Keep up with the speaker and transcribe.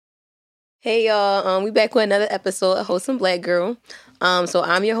Hey y'all, we back with another episode of Wholesome Black Girl. So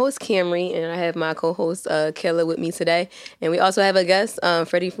I'm your host Camry, and I have my co-host Caila with me today, and we also have a guest,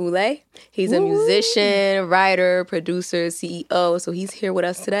 Freddie Foolay. He's a musician, writer, producer, CEO. So he's here with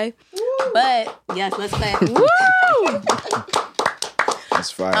us today. But yes, let's clap. Woo! That's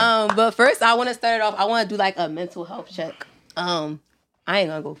fine. But first, I want to start it off. I want to do like a mental health check. I ain't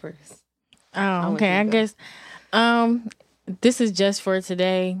gonna go first. Oh, okay. I guess this is just for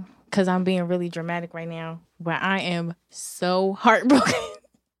today. Because I'm being really dramatic right now. But I am so heartbroken.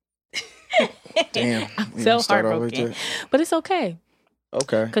 Damn. I'm so heartbroken. But it's okay.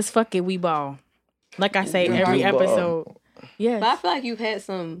 Okay. Because fuck it, we ball. Like I say, We every do episode. ball. Yes. But I feel like you've had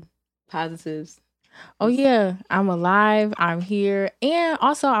some positives. Oh, yeah. I'm alive. I'm here. And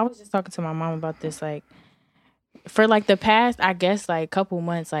also, I was just talking to my mom about this. Like, for like the past, I guess, like couple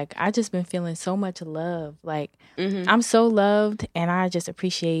months, like I just been feeling so much love. Like I'm so loved, and I just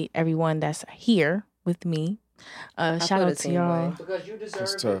appreciate everyone that's here with me. Shout out to y'all. Because you deserve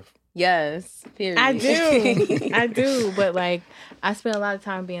It's tough. Yes, period. I do. I do. But like I spent a lot of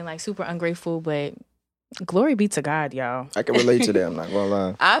time being like super ungrateful, but glory be to God, y'all. I can relate to that. I'm not gonna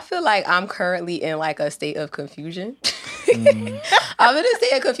lie. I feel like I'm currently in like a state of confusion. I'm in a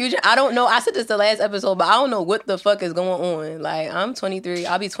state of confusion. I don't know. I said this the last episode, but I don't know what the fuck is going on. Like, I'm 23.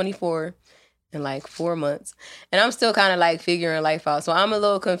 I'll be 24 in like 4 months. And I'm still kind of like figuring life out. So I'm a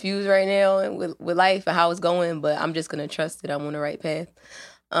little confused right now and with life and how it's going, but I'm just going to trust that I'm on the right path.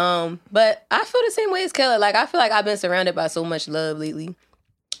 But I feel the same way as Caila. Like, I feel like I've been surrounded by so much love lately.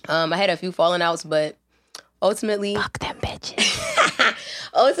 I had a few falling outs, but ultimately... Fuck them bitches.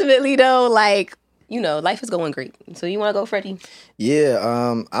 Ultimately, though, like... You know, life is going great. So you want to go, Freddie? Yeah,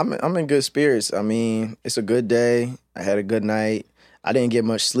 I'm in good spirits. I mean, it's a good day. I had a good night. I didn't get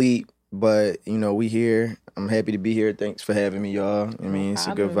much sleep, but you know, we here. I'm happy to be here. Thanks for having me, y'all. I mean, it's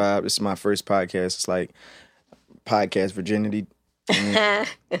a good vibe. This is my first podcast. It's like podcast virginity.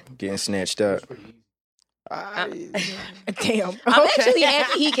 Getting snatched up. Damn. I'm actually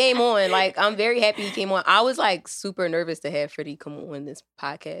happy he came on. Like, I'm very happy he came on. I was like super nervous to have Freddie come on this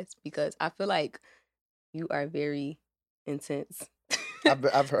podcast because I feel like you are very intense.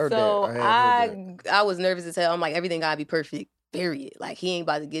 I've heard So that. I have heard that. I was nervous as hell. I'm like, everything gotta be perfect. Period. Like, he ain't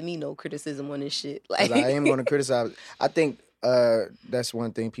about to give me no criticism on this shit. Like, 'Cause I am going to criticize. I think that's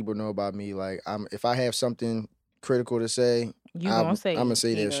one thing people know about me. Like, if I have something critical to say, You gonna say I'm gonna it. say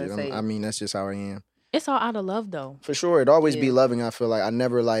You that gonna shit. say it. I mean, that's just how I am. It's all out of love, though. For sure, it always be Yeah. loving. I feel like I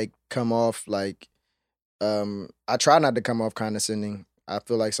never like come off like. I try not to come off condescending. I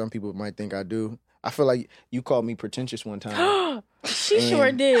feel like some people might think I do. I feel like you called me pretentious one time. She And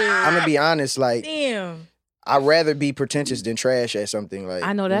sure did. I'm gonna be honest. Like, Damn. I'd rather be pretentious than trash at something. Like,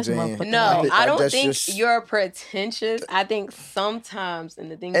 I know that's you what I'm saying? motherfucking no, I don't that's think just- you're pretentious. I think sometimes in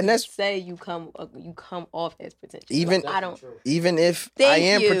the things And you that's- say, you come off as pretentious. Even- I don't. Even if Thank I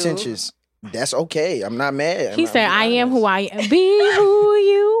am you. pretentious, that's okay. I'm not mad. He said, I am who I am. Be who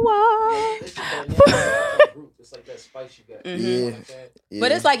you are. It's like that spice you got. Mhm. You know what Yeah. I'm saying?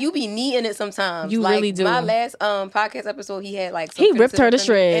 But it's like you be needing it sometimes. You like, really do. My last podcast episode, he had like some He ripped her to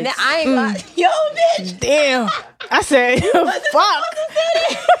criticism from me, and then shreds. I ain't like, yo, bitch, Damn. I said, fuck.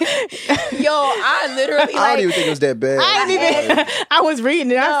 yo, I literally I like. don't even think it was that bad. I didn't even. I was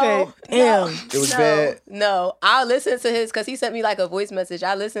reading it. I said, damn. It was bad. No, I listened to his because he sent me like a voice message.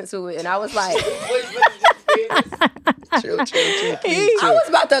 I listened to it and I was like, Chill, please, I chill. was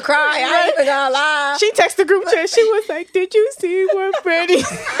about to cry. I ain't even gonna lie. She texted the group chat. She was like, "Did you see what Freddie?" I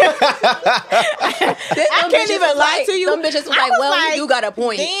can't even lie to you. Some bitches was I like, was well, like, you do got a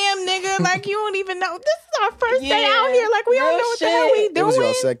point. Damn, nigga, like you don't even know. This is our first day Yeah, out here. Like we don't real know what the hell we shit. It was doing.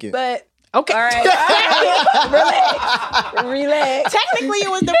 your second. But Okay, all right, relax. Technically,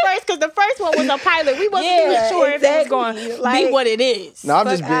 it was the first because the first one was a pilot. We wasn't Yeah, even sure if it was exactly. going to Like- be what it is. No, I'm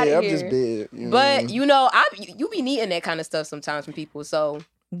Fuck just big. outta I'm here. just big. You know what I But mean? you know, you be needing that kind of stuff sometimes from people. So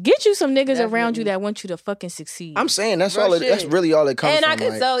Get you some niggas around Definitely. you that want you to fucking succeed. I'm saying that's Real all. That's shit. really all it comes and from. I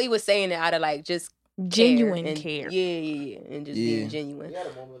could like, tell he was saying it out of like just Genuine and- care. Yeah, and just Yeah. being genuine. We had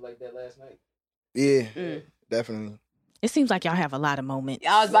a moment like that last night. yeah, Mm. definitely. It seems like y'all have a lot of moments.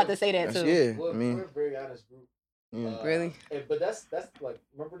 I was about to say that That's, too. yeah, We're, I mean, we're a very honest group. yeah. Really? But that's like,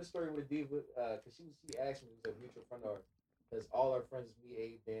 remember the story with D? Because she asked me, it was a mutual friend of ours. Because all our friends, me,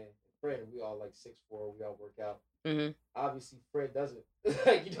 Abe, Dan, and Fred, and we all like 6'4", we all work out. Mm-hmm. Obviously, Fred doesn't.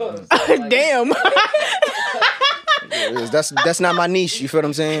 Like, you know what I'm saying? Like, Damn. It is. That's not my niche. You feel what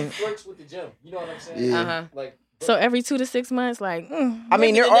I'm saying? He works with the gym. You know what I'm saying? Yeah. Uh-huh. Like, So every 2 to 6 months, like, I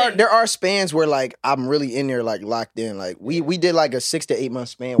mean, look at the day. there are spans where like I'm really in there, like locked in. Like we did like a 6 to 8 month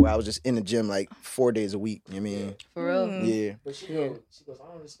span where I was just in the gym like 4 days a week. You know what I mean? For real. Mm. Yeah. but she goes, I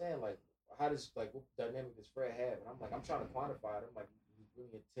don't understand. Like, how does like what dynamic does Fred have? And I'm like, I'm trying to quantify it. I'm like, he's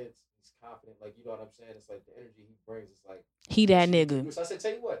really intense. He's confident. Like, you know what I'm saying? It's like the energy he brings. It's like He that nigga. So I said,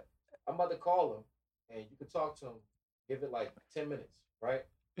 tell you what, I'm about to call him, and you can talk to him. Give it like 10 minutes, right?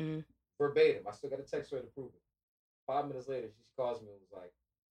 Mm-hmm. Verbatim. I still got a text her to prove it. 5 minutes later, she calls me and was like,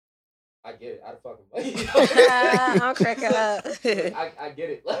 I get it. I fucking like, I'm cracking up. I get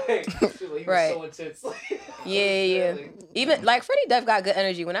it. Like, he was right. so intense. Yeah. Even like Freddie Duff got good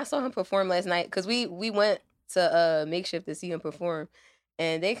energy. When I saw him perform last night, because we went to Makeshift to see him perform,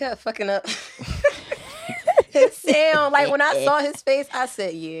 and they kept fucking up his sound. Like when I saw his face, I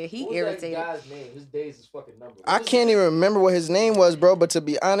said, "Yeah, he what was irritated." That guy's name? His days is fucking number. I can't even remember what his name was, bro. But to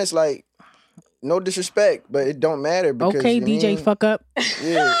be honest, like, no disrespect, but it don't matter. Because, okay, DJ, fuck up.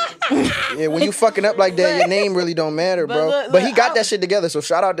 Yeah, yeah. When you fucking up like that, your name really don't matter, bro. Look, but he got that shit together, so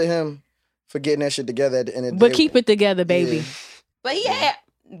shout out to him for getting that shit together at the end of the day. But keep it together, baby. Yeah. But he had,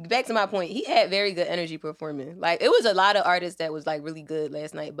 back to my point, he had very good energy performing. Like, it was a lot of artists that was, like, really good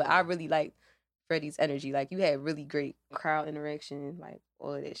last night, but I really liked Freddie's energy. Like, you had really great crowd interaction, like,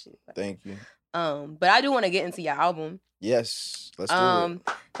 all of that shit. Like, thank you. But I do want to get into your album. Yes, let's do it.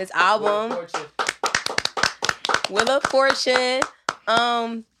 His album, Wheel of Fortune.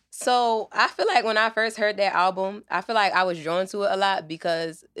 So I feel like when I first heard that album, I feel like I was drawn to it a lot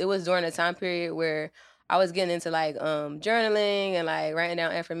because it was during a time period where I was getting into like journaling and like writing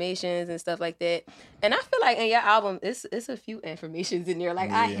down affirmations and stuff like that. And I feel like in your album, it's a few affirmations in there.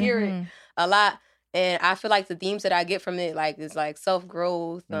 Like I hear it a lot, and I feel like the themes that I get from it, like, is like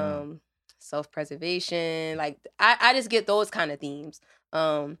self-growth, self-preservation. Like I just get those kind of themes.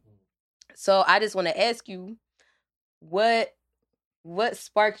 So I just want to ask you, what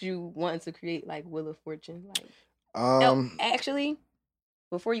sparked you wanting to create like Wheel of Fortune? Like, no, actually,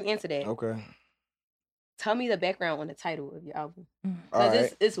 before you answer that, Okay. Tell me the background on the title of your album. All Because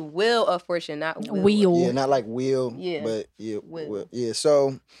right. it's Wheel of Fortune, not Will. Wheel. Yeah, not like wheel. Yeah. But yeah, Will. yeah.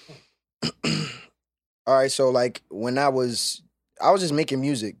 So, all right. So like when I was just making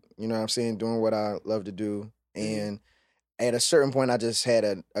music. You know what I'm saying? Doing what I love to do, and at a certain point, I just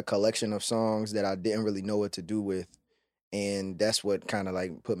had a collection of songs that I didn't really know what to do with. And that's what kind of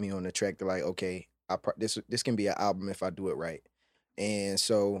like put me on the track to like, okay, this can be an album if I do it right. And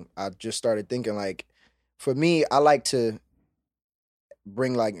so I just started thinking like, for me, I like to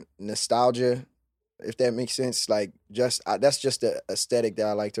bring like nostalgia, if that makes sense. Like that's just the aesthetic that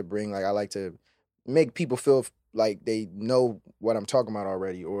I like to bring. Like I like to make people feel like they know what I'm talking about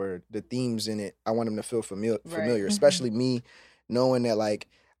already, or the themes in it. I want them to feel familiar, especially me knowing that like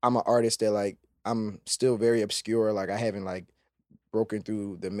I'm an artist that like I'm still very obscure. Like I haven't like broken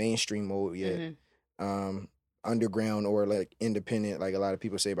through the mainstream mode yet. Underground or like independent, like a lot of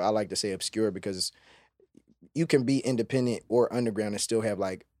people say, but I like to say obscure because you can be independent or underground and still have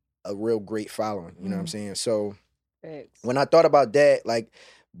like a real great following. You know what I'm saying? So when I thought about that, like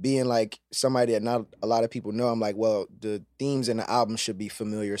being like somebody that not a lot of people know, I'm like, well, the themes in the album should be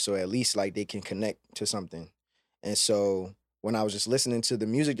familiar, so at least like they can connect to something. And so when I was just listening to the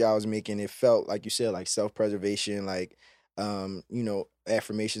music that I was making, it felt like you said, like self-preservation, like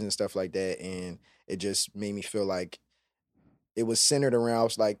affirmations and stuff like that. And it just made me feel like it was centered around, I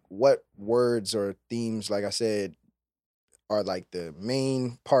was like, what words or themes, like I said, are like the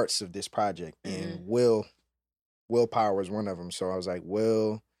main parts of this project. And willpower was one of them. So I was like,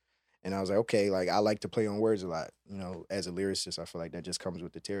 will. And I was like, okay, like I like to play on words a lot. You know, as a lyricist, I feel like that just comes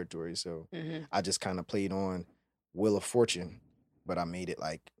with the territory. So I just kind of played on Wheel of Fortune, but I made it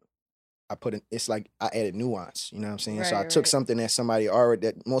like, it's like I added nuance, you know what I'm saying? So I took something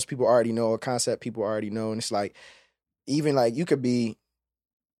that most people already know, a concept people already know, and it's like, even like you could be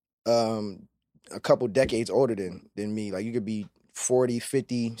a couple decades older than me. Like you could be 40,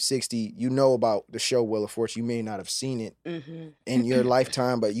 50, 60. You know about the show Wheel of Fortune. You may not have seen it in your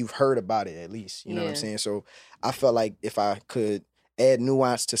lifetime, but you've heard about it at least. You know what I'm saying? So I felt like if I could add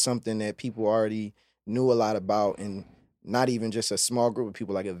nuance to something that people already knew a lot about, and not even just a small group of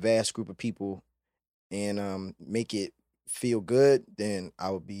people, like a vast group of people, and make it feel good, then I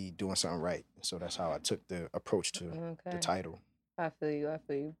would be doing something right. So that's how I took the approach to the title. I feel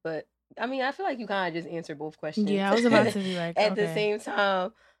you. But I mean, I feel like you kind of just answered both questions. Yeah, I was about to be like, at the same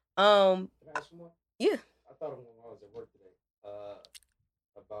time. Can I ask you one? Yeah. I thought of one when I was at work today.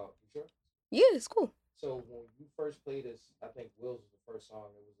 About, you sure? Yeah, it's cool. So when you first played this, I think Will's was the first song.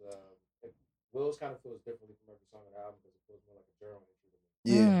 It was Will's kind of feels differently from every song on the album because it feels more like a journal entry to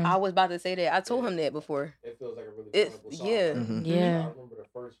me. Yeah. I was about to say that. I told him that before. It feels like a really vulnerable song. Yeah. Yeah. I remember the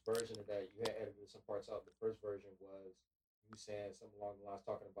first version of that. You had edited some parts out. The first version was you saying something along the lines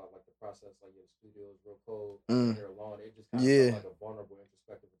talking about like the process, like your studio is real cold, you're alone. It just kind of felt like a vulnerable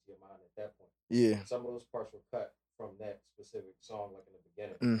introspective into your mind at that Yeah. Some of those parts were cut from that specific song, like in the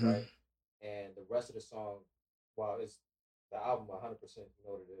beginning, Mhm. right? And the rest of the song, while it's the album 100%, you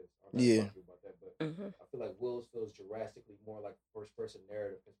know what it is. I'm not Yeah. talking about that, but Mhm. I feel like Will's feels drastically more like first person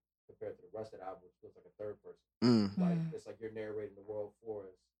narrative compared to the rest of the album, which feels like a third person. Mm. Like it's like you're narrating the world for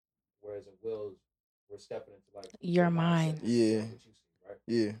us, whereas in Will's, we're stepping into like Your mindset, mind. Yeah. what you see, right?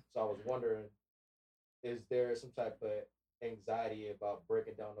 Yeah. So I was wondering, is there some type of anxiety about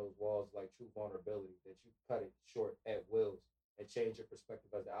breaking down those walls, like true vulnerability, that you cut it short at Will's and change your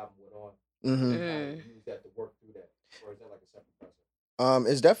perspective as the album went on? Mhm. Kind of use that to work through that, or is that like a separate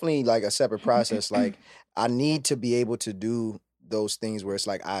process? It's definitely like a separate process. Like I need to be able to do those things where it's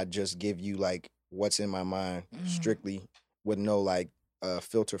like I just give you like what's in my mind strictly with no like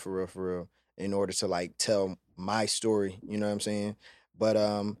filter for real in order to like tell my story, you know what I'm saying? But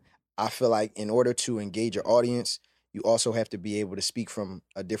I feel like in order to engage your audience, you also have to be able to speak from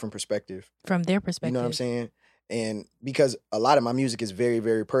a different perspective. From their perspective. You know what I'm saying? And because a lot of my music is very,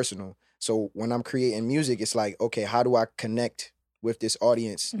 very personal. So when I'm creating music, it's like, okay, how do I connect with this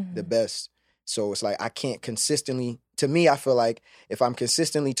audience the best? So it's like I can't consistently, to me, I feel like if I'm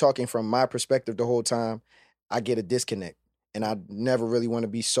consistently talking from my perspective the whole time, I get a disconnect. And I never really want to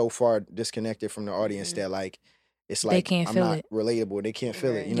be so far disconnected from the audience that like it's like can't I'm feel not it. relatable. They can't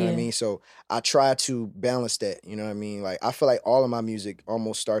feel it. You know what I Yeah. mean? So I try to balance that. You know what I mean? Like I feel like all of my music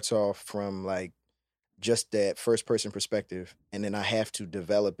almost starts off from like just that first person perspective, and then I have to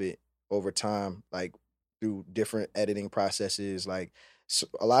develop it over time, like through different editing processes. Like so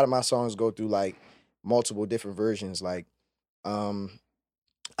a lot of my songs go through like multiple different versions. Like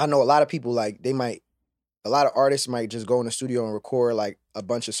I know a lot of people like a lot of artists might just go in the studio and record like a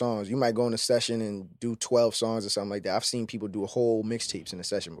bunch of songs. You might go in a session and do 12 songs or something like that. I've seen people do whole mixtapes in a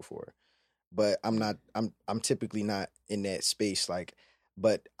session before. But I'm typically not in that space. Like,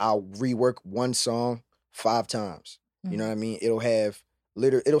 but I'll rework one song 5 times. You know what I mean?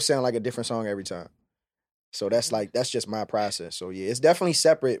 It'll sound like a different song every time. So that's just my process. So yeah, it's definitely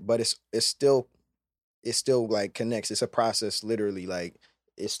separate, but it's still like connects. It's a process literally. Like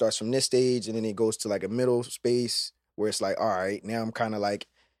it starts from this stage and then it goes to like a middle space where it's like, all right, now I'm kind of like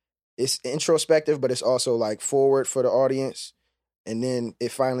it's introspective, but it's also like forward for the audience. And then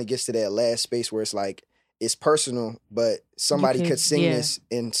it finally gets to that last space where it's like it's personal, but somebody could sing this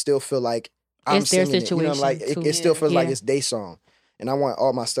and still feel like I'm It's their singing it. You know, like situation, it still too. feels like Yeah. it's their song. And I want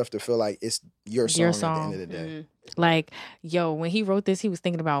all my stuff to feel like it's your song, at the end of the day. Like, yo, when he wrote this, he was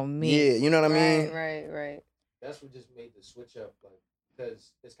thinking about me. Yeah, you know what I mean? Right. That's what just made the switch up, like,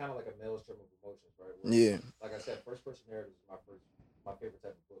 because it's kind of like a maelstrom of emotions, right? Yeah. Like I said, first person narrative is my favorite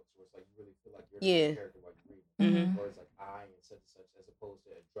type of books, where it's like you really feel like you're Yeah. the character while you're reading, Mhm. or it's like I and such, as opposed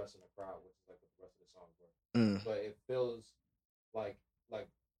to addressing a crowd, which is like what the rest of the songs were. But it feels like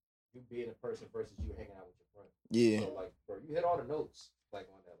you being a person versus you hanging out with your friend. Yeah. So like, bro, you hit all the notes like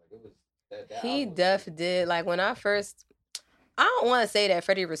on that. Like it was that He album was def crazy. did. Like when I first, I don't want to say that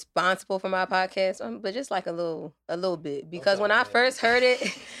Freddie responsible for my podcast, but just like a little bit. Because when I first heard it,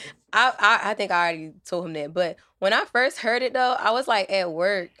 I think I already told him that. But when I first heard it though, I was like at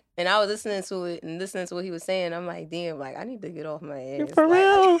work and I was listening to it and listening to what he was saying. I'm like, damn, like I need to get off my ass. For like,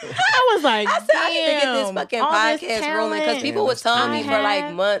 real? I was like, I said I need to get this fucking all this podcast rolling because talent people was telling me I for like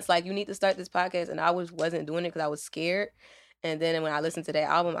have. months, like you need to start this podcast, and I wasn't doing it because I was scared. And then when I listened to that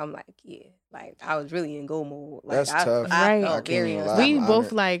album, I'm like, yeah, like I was really in go mode. Like, That's tough. I Right. felt I can't very even lie. We unstoppable.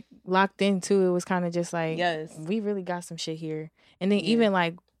 both like locked into it. Was kind of just like, Yes. we really got some shit here. And then Yeah. even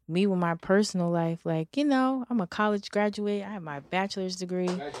like me with my personal life, like, you know, I'm a college graduate. I have my bachelor's degree.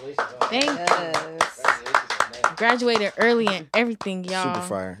 Congratulations. Thank you. Congratulations on that. Graduated early and everything, y'all. Super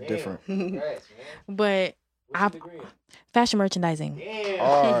fire. Damn. Different. Congrats, man. But What's your degree in? fashion merchandising. Damn.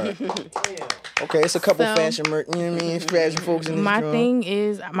 Hard. Damn. Okay, it's a couple So- fashion you know what I mean? Fashion folks in this My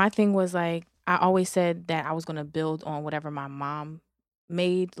joint. thing was like, I always said that I was gonna build on whatever my mom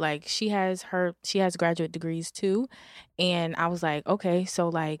made. Like she has graduate degrees too, and I was like, okay, so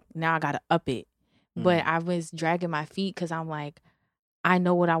like now I gotta up it. But I was dragging my feet because I'm like, I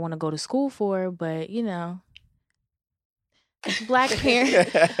know what I want to go to school for, but you know, black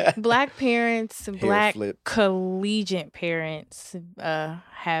parents, black flip. collegiate parents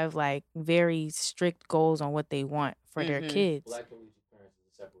have like very strict goals on what they want for their kids. Black collegiate parents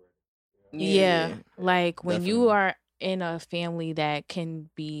is separated. Yeah. Like when you Definitely. are in a family that can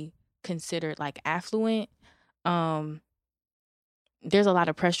be considered like affluent, there's a lot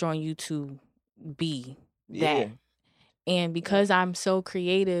of pressure on you to be that. Yeah. And because I'm so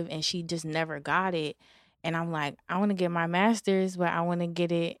creative and she just never got it, and I'm like, I want to get my master's, but I want to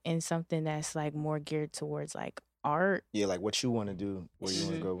get it in something that's like more geared towards like art. Yeah, like what you want to do, where you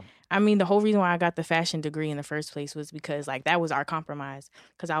want to go. I mean, the whole reason why I got the fashion degree in the first place was because like that was our compromise.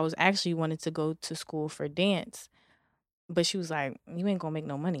 Because I was actually wanted to go to school for dance, but she was like, "You ain't gonna make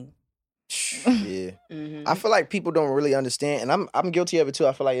no money." Yeah, I feel like people don't really understand, and I'm guilty of it too.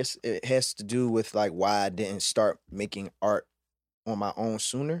 I feel like it has to do with like why I didn't start making art on my own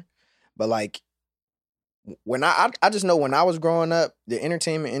sooner. But like when I just know when I was growing up, the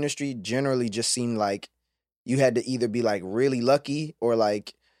entertainment industry generally just seemed like you had to either be like really lucky or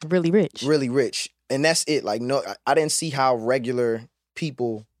like really rich, and that's it. Like no, I didn't see how regular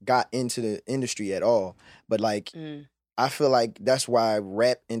people got into the industry at all. But like I feel like that's why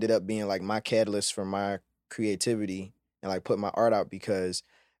rap ended up being like my catalyst for my creativity and like put my art out, because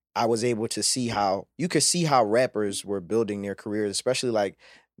I was able to see how you could see how rappers were building their careers, especially like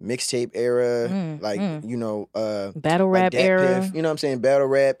mixtape era, you know, battle like rap Dat era. Piff, you know what I'm saying? Battle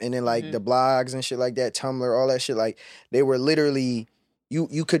rap, and then like the blogs and shit like that, Tumblr, all that shit. Like they were literally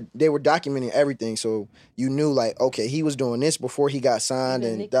they were documenting everything, so you knew like, okay, he was doing this before he got signed,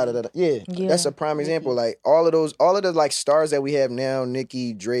 and da da da. Yeah, that's a prime example. Like all of the like stars that we have now,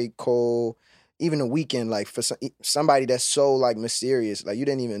 Nicki, Drake, Cole, even The Weeknd, like for somebody that's so like mysterious, like you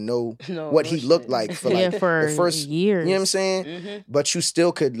didn't even know what he looked like for like for the first years. You know what I'm saying? But you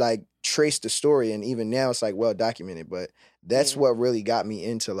still could like trace the story, and even now it's like well documented. But that's what really got me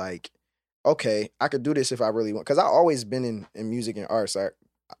into like, okay, I could do this if I really want. Because I always been in music and arts. Like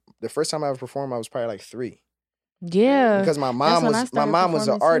the first time I ever performed, I was probably like 3. Yeah, because my mom was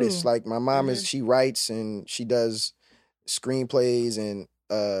an artist. Too. Like my mom she writes and she does screenplays and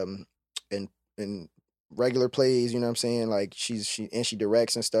regular plays, you know what I'm saying? Like she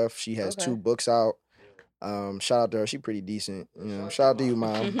directs and stuff. She has 2 books out. Shout out to her. She pretty decent. You know, shout out to you,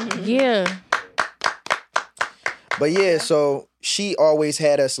 Mom. Yeah. But yeah, so she always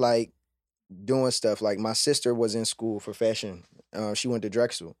had us like doing stuff. Like my sister was in school for fashion. She went to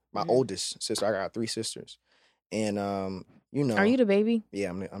Drexel. My oldest sister. I got 3 sisters. And you know. Are you the baby? Yeah,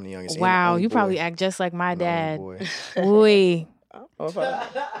 I'm the youngest. Wow, you boy. probably act just like my dad. Boy. Boy. I don't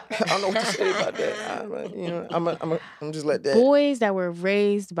know what to say about that. You know, I'm just let that. Boys that were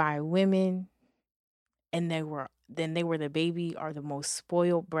raised by women and they were the baby are the most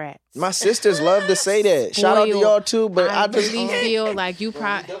spoiled brats. My sisters love to say that. Shout out to y'all too, but I just really feel like you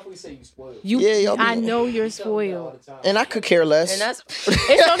probably definitely say you spoiled. I know you're spoiled, and I could care less. And that's it's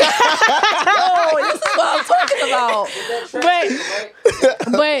okay. this is what I'm talking about.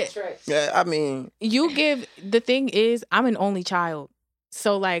 But yeah, I mean, the thing is, I'm an only child,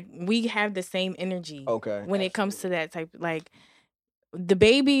 so like we have the same energy. Okay. When it comes to that type, like. The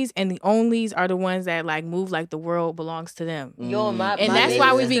babies and the onlys are the ones that like move like the world belongs to them. Yo, and that's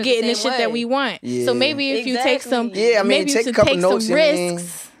why we be getting the shit that we want. Yeah. So maybe if you take some, take a couple notes some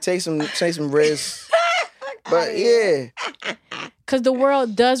risks. Take some risks. But yeah. Because the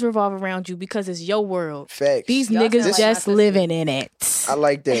world does revolve around you because it's your world. Facts. These niggas like just living in it. I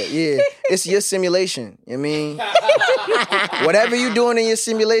like that. Yeah. It's your simulation. I mean, whatever you doing in your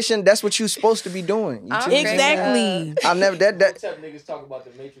simulation, that's what you're supposed to be doing. Exactly. I never that. Type niggas talk about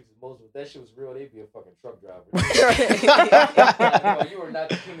the Matrix is most, if that shit was real, they'd be a fucking truck driver. You are not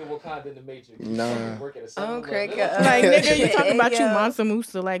the king of Wakanda in the Matrix. Nah. I'm crazy. Like nigga, you talking about you Mansa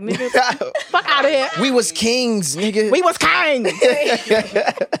Musa? Like nigga, fuck out of here. We was kings, nigga. We was kings. I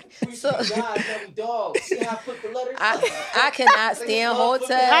cannot stand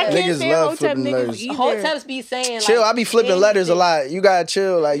Hotep. I can't Niggas stand love Hotep flipping niggas letters. either. Hoteps be saying like, Chill, I be flipping letters a lot. You gotta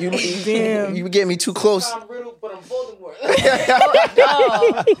chill. Like you get me too close. I'm Riddle, but I'm Voldemort.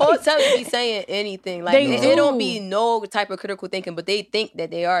 Hoteps be saying anything. Like it don't be no type of critical thinking, but they think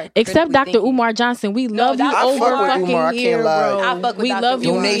that they are. Except Dr. thinking. Umar Johnson. We love you I over fuck with fucking Umar, I can't here, lie. bro. I fuck with We Dr. love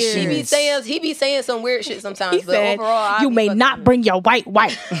you Umar. here. He be saying some weird shit sometimes. He but said, overall, you may not bring your white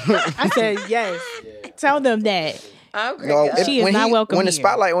wife. I said, yes. Tell them that. She is not welcome when the here.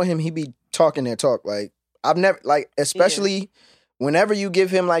 spotlight on him, he be talking that talk. Like I've never especially whenever you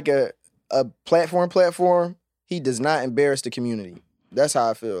give him like a platform, he does not embarrass the community. That's how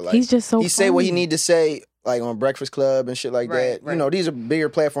I feel. Like he's just so he say what he need to say, like on Breakfast Club and shit like that. Right. You know, these are bigger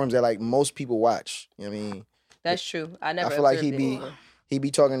platforms that like most people watch. You know what I mean? That's true. I never. I feel like observed he be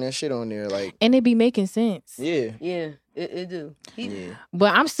talking that shit on there, like, and it be making sense. yeah. It do.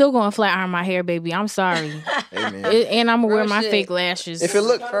 But I'm still going to flat iron my hair, baby. I'm sorry. Hey, man. And I'm gonna wear my shit. fake lashes. If it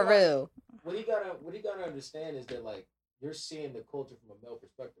look For real. What you gotta understand is that like you're seeing the culture from a male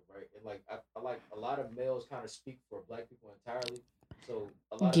perspective, right? And like I like a lot of males kind of speak for black people entirely. So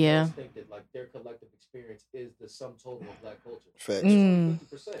a lot of males think that like their collective experience is the sum total of black culture. Facts.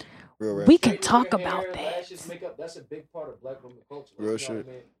 50%. Real rap. We can Straight talk hair, about that. lashes, makeup, that's a big part of black women culture. Real You know shit. what I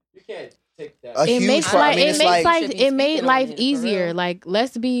mean? You can't take that. It made life easier. real. Like,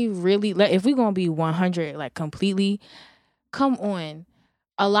 let's be really. If we're gonna be 100, like completely, come on.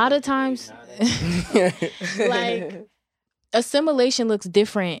 A lot of times, like, assimilation looks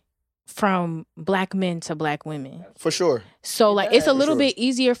different from black men to black women. For sure. So, like, it's a little bit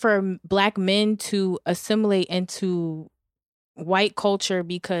easier for black men to assimilate into white culture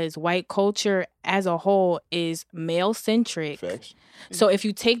because white culture as a whole is male centric. Facts. So if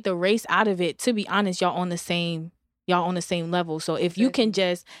you take the race out of it, to be honest, y'all on the same level. So if you can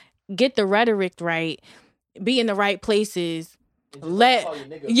just get the rhetoric right, be in the right places, let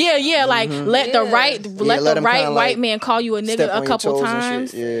the right white man call you a nigga a couple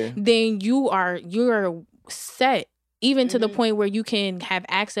times, then you're set. Even to the point where you can have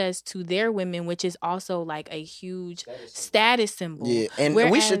access to their women, which is also like a huge status symbol. Yeah, and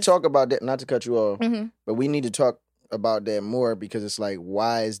we should talk about that, not to cut you off, but we need to talk about that more because it's like,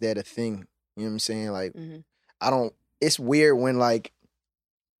 why is that a thing? You know what I'm saying? Like, it's weird when like,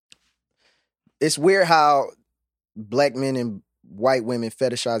 it's weird how black men and white women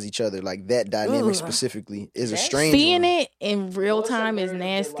fetishize each other. Like that dynamic specifically is a strange Seeing one. it in real time is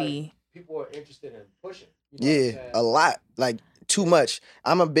nasty. Like, people are interested in pushing. You know a lot. Like, too much.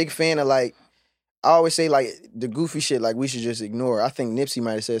 I'm a big fan of, like, I always say, like, the goofy shit, like, we should just ignore. I think Nipsey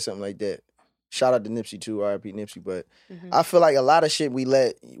might have said something like that. Shout out to Nipsey, too, R.I.P. Nipsey. But I feel like a lot of shit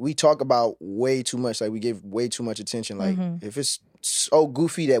we talk about way too much. Like, we give way too much attention. Like, if it's so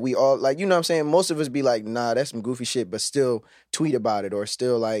goofy that we all, like, you know what I'm saying? Most of us be like, nah, that's some goofy shit, but still tweet about it or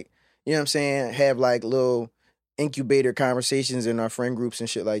still, like, you know what I'm saying? Have, like, little incubator conversations in our friend groups and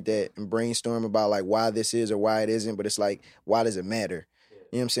shit like that and brainstorm about like why this is or why it isn't, but it's like, why does it matter? You know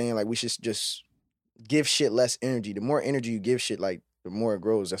what I'm saying? Like, we should just give shit less energy. The more energy you give shit, like, the more it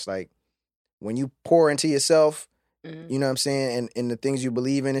grows. That's like when you pour into yourself, you know what I'm saying, and the things you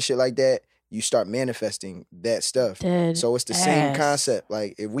believe in and shit like that, you start manifesting that stuff. So it's the same concept.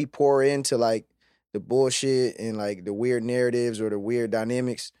 Like, if we pour into like the bullshit and like the weird narratives or the weird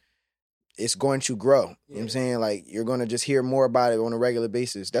dynamics, it's going to grow. You know what I'm saying? Like, you're going to just hear more about it on a regular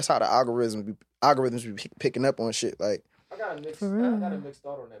basis. That's how the algorithms be picking up on shit. Like, I got a mixed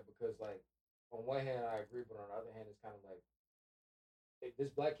thought on that because, like, on one hand, I agree, but on the other hand, it's kind of like, this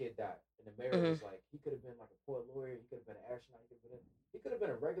black kid died, and the mayor was like, he could have been like a poor lawyer, he could have been an astronaut, he could have been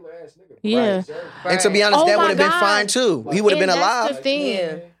a regular ass nigga. Yeah. Right. And to be honest, that would have been fine too. He would have been alive. That's the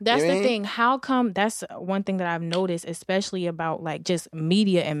thing. That's the thing. How come? That's one thing that I've noticed, especially about like just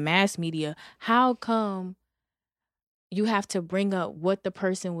media and mass media. How come you have to bring up what the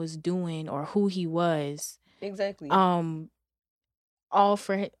person was doing or who he was? Exactly. All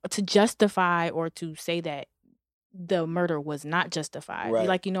for to justify or to say that the murder was not justified. Right.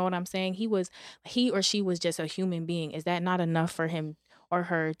 Like, you know what I'm saying? He or she was just a human being. Is that not enough for him or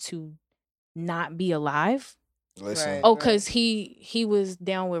her to not be alive? Listen. Oh, because he was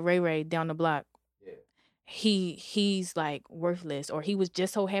down with Ray Ray down the block. Yeah. He's like worthless, or he was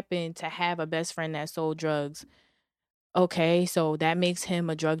just so happened to have a best friend that sold drugs. Okay, so that makes him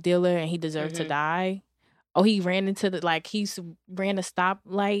a drug dealer and he deserves to die. Oh, he ran into ran a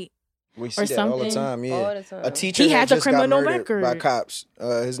stoplight. We see that all the time, yeah. All the time. A teacher he has a criminal got murdered record by cops.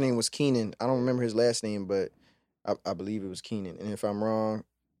 His name was Keenan. I don't remember his last name, but I believe it was Keenan. And if I'm wrong,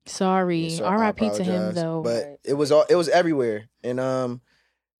 sorry, R.I.P. to him though. But it was everywhere, and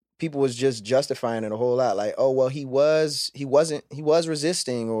people was just justifying it a whole lot. Like, oh well, he was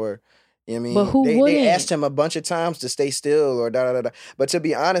resisting, or you know what I mean, they asked him a bunch of times to stay still, or da da da da. But to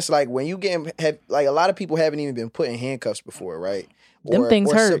be honest, like when you like a lot of people haven't even been put in handcuffs before, right? Them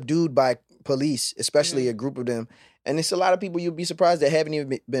things hurt. Subdued by police, especially a group of them. And it's a lot of people you'd be surprised that haven't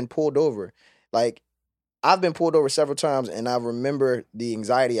even been pulled over. Like, I've been pulled over several times, and I remember the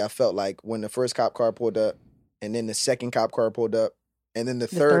anxiety I felt like when the first cop car pulled up, and then the second cop car pulled up, and then the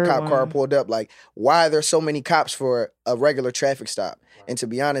third cop car pulled up. Like, why are there so many cops for a regular traffic stop? And to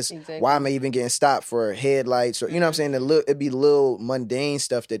be honest, why am I even getting stopped for headlights? Or, you know what I'm saying? It'd be little mundane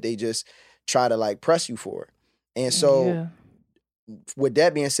stuff that they just try to, like, press you for. And so... with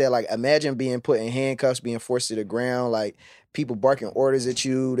that being said, like, imagine being put in handcuffs, being forced to the ground, like, people barking orders at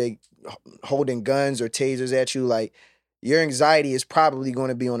you, they holding guns or tasers at you. Like, your anxiety is probably going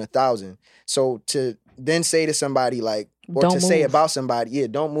to be on 1,000. So to then say to somebody, like, or don't to move. Say about somebody,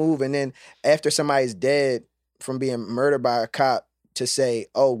 don't move. And then after somebody's dead from being murdered by a cop, to say,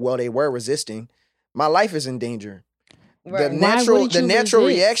 oh, well, they were resisting, my life is in danger. Right. The natural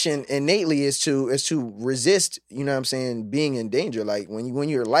reaction innately is to resist, you know what I'm saying, being in danger. Like when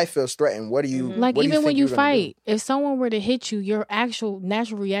your life feels threatened, what do you like what even do you when you fight, if someone were to hit you, your actual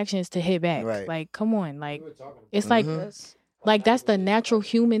natural reaction is to hit back. Right. Like, come on, like it's like Like, that's the natural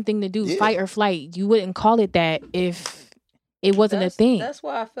human thing to do. Yeah. Fight or flight. You wouldn't call it that if it wasn't a thing. That's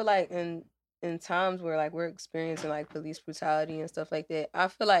why I feel like in times where like we're experiencing like police brutality and stuff like that, I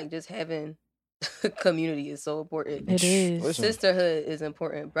feel like just having community is so important. It is. Listen. Sisterhood is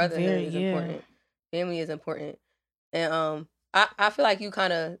important. Brotherhood is important. Family is important. And I feel like you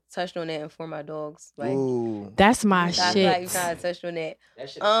kind of touched on that in For My Dogs. Like, Ooh. That's my I shit. feel like you kind of touched on that. That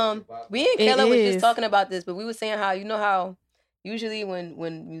shit is such a vibe. Me and It Kayla was is. just talking about this, but we were saying how usually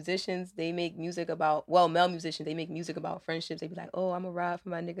when musicians, they make music about, well, male musicians, they make music about friendships. They be like, oh, I'm a ride for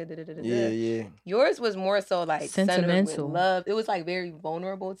my nigga. Da, da, da, da. Yeah. Yours was more so like centered with Sentimental. love. It was like very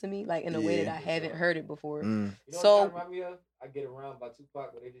vulnerable to me, like in a way that Yeah. I haven't heard it before. Mm. You know So- what that remind me of? I Get Around by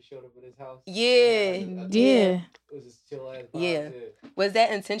Tupac, where they just showed up at his house. Yeah. Yeah. It was just chill ass vibes. Yeah. Was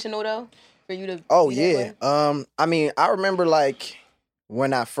that intentional though for you to? Oh be that yeah. way? I mean, I remember like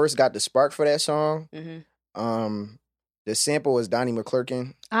when I first got the spark for that song. Mhm. The sample was Donnie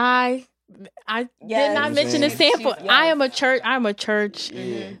McClurkin. I did Yes. not mention the She's- sample. yes. I'm a church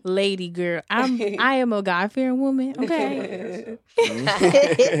Mhm. lady girl. I am a God fearing woman. Okay.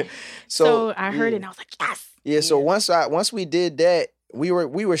 So I heard it and I was like, yes. Yeah, so Yeah. once we did that, we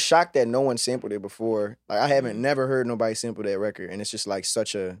were shocked that no one sampled it before. Like I haven't never heard nobody sample that record, and it's just like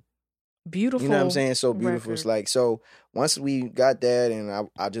such a Beautiful. you know what I'm saying, so beautiful. It's record. like so once we got that, and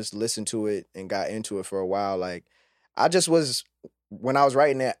I just listened to it and got into it for a while. Like I just was when I was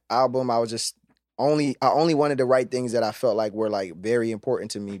writing that album, I was just I only wanted to write things that I felt like were like very important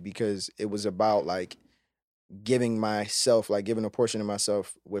to me because it was about like giving a portion of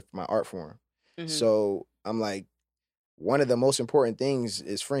myself with my art form. Mhm. So I'm like, one of the most important things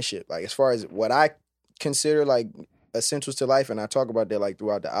is friendship. Like as far as what I consider like essentials to life, and I talk about that like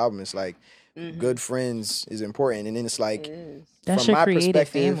throughout the album. It's like Mhm. good friends is important, and then it's like It is. That's from your my creative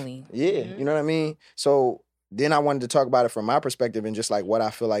perspective, family. yeah, Mhm. you know what I mean. So then I wanted to talk about it from my perspective and just like what I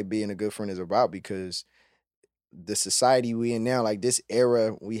feel like being a good friend is about, because the society we in now, like this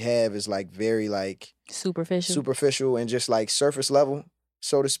era we have, is like very like superficial and just like surface level,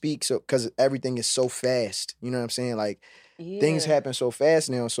 so to speak. So because everything is so fast, you know what I'm saying? Like things Yeah. happen so fast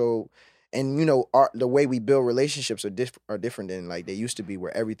now. So, and you know, the way we build relationships are different than like they used to be,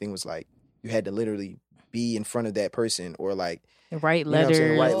 where everything was like you had to literally be in front of that person or like Write know what I'm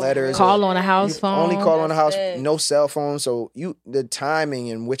saying? letters. Write letters. Call on a house you phone. only call on the house, That's no cell phone. So the timing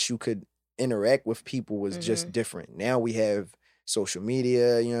in which you could interact with people was just Mhm. different. Now we have social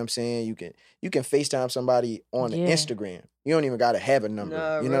media, you know what I'm saying? You can FaceTime somebody on Yeah. Instagram. You don't even gotta have a number.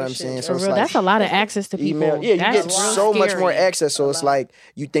 No, you know real what I'm shit. saying? For So For it's real, like that's a lot of access to people. email. Yeah, you That's get real so much more scary. access. So A it's lot. like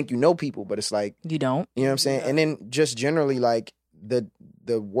you think you know people, but it's like, You don't. you know what I'm saying? And then just generally like the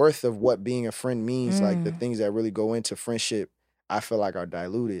worth of what being a friend means, like the things that really go into friendship, I feel like are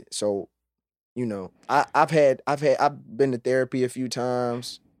diluted. So, you know, I've been to therapy a few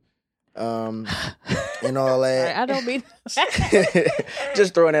times. And all that. I don't mean.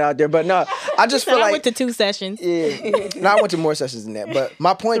 Just throwing it out there. But no, I just feel I like went to 2 sessions. yeah. No, I went to more sessions than that. But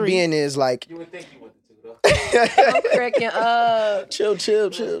my point 3. being is like You would think you went to though. I'm cracking up.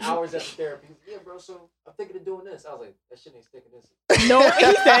 chill. Hours after therapy. Yeah, bro. So I'm thinking of doing this. I was like, that shit ain't sticking this. No, he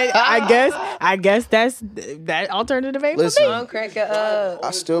said. I guess that alternative ain't Listen. for me. I'm cracking up.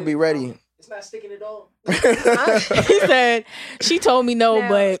 I still be ready. It's not sticking at all. He said she told me no, Now-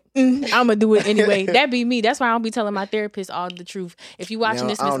 but I'm gonna do it anyway. That be me. That's why I don't be telling my therapist all the truth. If you watching Now,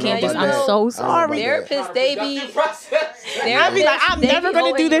 this, I Miss don't know Candace, about I'm that. so I don't know sorry. about that. Therapists, they be. I be like, I'm They be never gonna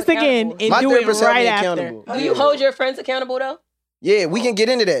holding do you this again accountable. and My do it therapist held me right after. accountable. Do you hold your friends accountable though? Yeah, we can get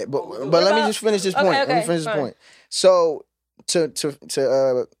into that, but let me about- just finish this Okay, point. Let me okay, finish this fine. point. So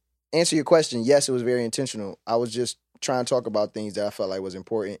to answer your question, yes, it was very intentional. I was just trying to talk about things that I felt like was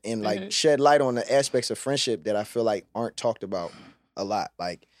important and like shed light on the aspects of friendship that I feel like aren't talked about a lot.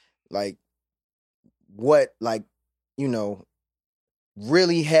 Like what, like, you know,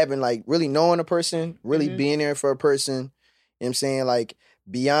 really having, like, really knowing a person, really being there for a person, you know what I'm saying? Like,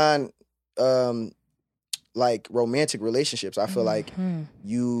 beyond, like, romantic relationships, I feel like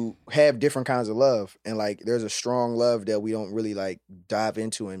you have different kinds of love. And, like, there's a strong love that we don't really, like, dive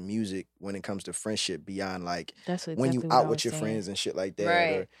into in music when it comes to friendship beyond, like, That's when you exactly what I out with was your saying. friends and shit like that.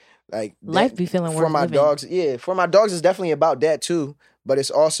 Right. Or, like, Life that- be feeling for worth my living. dogs, yeah, for my dogs is definitely about that too, but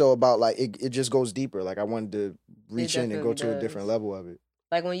it's also about like it just goes deeper. Like I wanted to reach in and go definitely to a different does. level of it.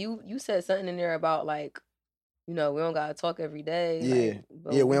 Like when you said something in there about like, you know, we don't gotta talk every day. Yeah. Like,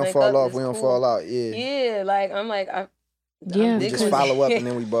 but Yeah, we don't link fall up off, is we don't cool. fall out. Yeah. Yeah, like I'm like Yeah, We just because- follow up and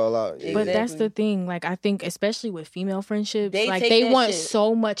then we ball out. Yeah. But that's Exactly. the thing. Like I think, especially with female friendships, They like take they that want shit.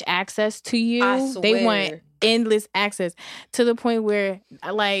 so much access to you. I They want swear. endless access to the point where,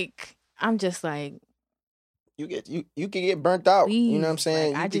 like, I'm just like, you can get burnt out. Please. You know what I'm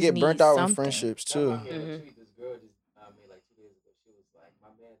saying? Like, you can get burnt out in friendships too. This girl just, I mean, like 2 days ago, she was like, my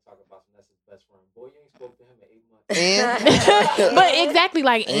man talking about that's his best friend. Boy, you ain't spoke to him in 8 months. But exactly,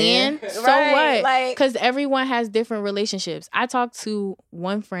 like, so right, what? like, because everyone has different relationships. I talked to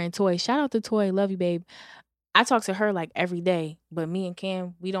one friend, Toy. Shout out to Toy. Love you, babe. I talk to her like every day, but me and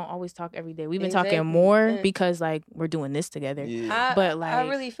Cam, we don't always talk every day. We've been talking more because like we're doing this together. Yeah. But like, I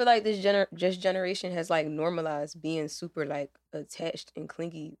really feel like this generation has like normalized being super like attached and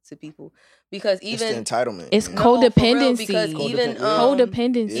clingy to people because even it's the entitlement. It's codependency. Because even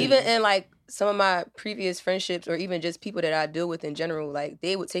codependency, even in like some of my previous friendships or even just people that I deal with in general, like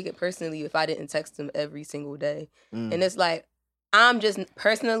they would take it personally if I didn't text them every single day, and it's like. I'm just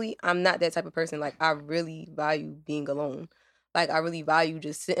personally, I'm not that type of person. Like, I really value being alone. Like, I really value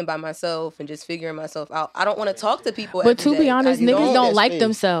just sitting by myself and just figuring myself out. I don't want to talk to people. But to be honest, niggas don't like space.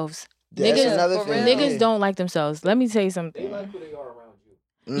 themselves. Niggas don't like themselves. Let me tell you something. They like who they are around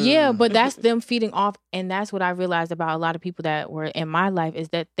you. Yeah, but that's them feeding off, and that's what I realized about a lot of people that were in my life is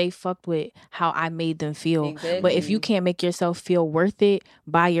that they fucked with how I made them feel. Exactly. But if you can't make yourself feel worth it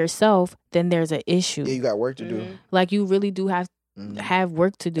by yourself, then there's an issue. Yeah, you got work to do. Like you really do have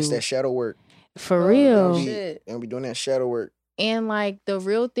work to do. It's that shadow work. For real. And we doing that shadow work. And like the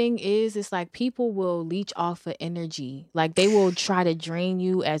real thing is, it's like people will leech off of energy. Like they will try to drain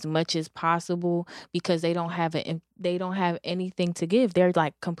you as much as possible because they don't have anything to give. They're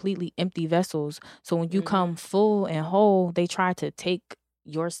like completely empty vessels. So when you come full and whole, they try to take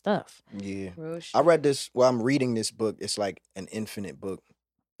your stuff. Yeah. I read this. Well, I'm reading this book. It's like an infinite book.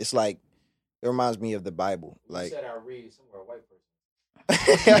 It's like it reminds me of the Bible. Like you said I read somewhere a white person.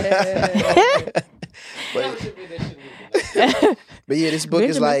 but yeah, this book Benjamin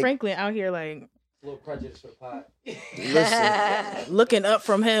is like Franklin out here like a little prejudice for the pot. Listen, looking up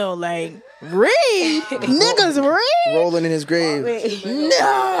from hell like read niggas read rolling in his grave.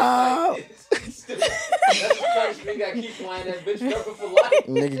 No.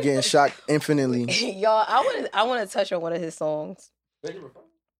 Nigga getting shocked infinitely. Y'all, I want to touch on one of his songs.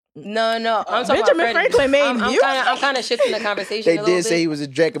 No, I'm talking Benjamin about Franklin made music. I'm kind of shifting the conversation. They a little did bit. say he was a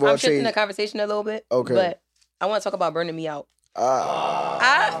jack of all I'm shifting trades. the conversation a little bit. Okay, but I want to talk about "Burning Me Out."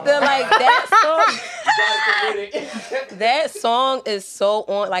 I feel like that song is so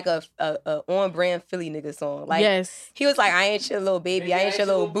on like a on brand Philly nigga song. Like he was like, "I ain't your little baby, I ain't your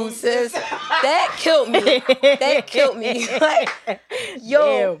little boo sis." That killed me. That killed me. Like,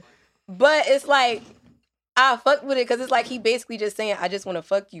 yo, but it's like. I fucked with it because it's like he basically just saying, I just want to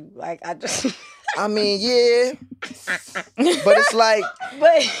fuck you. Like, I just... I mean, yeah. But it's like...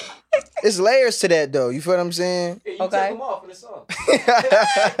 it's layers to that, though. You feel what I'm saying? Yeah, you took them off in the song.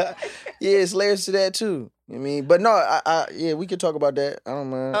 Yeah, it's layers to that, too. I mean, but no, yeah, we could talk about that. I don't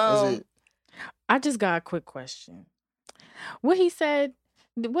mind. I just got a quick question. What he said...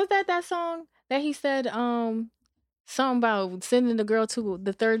 Was that song that he said... something about sending the girl to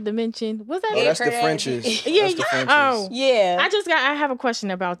the third dimension. Was that? Oh, that's the Frenches. Yeah, that's the Frenches. Oh, yeah. I have a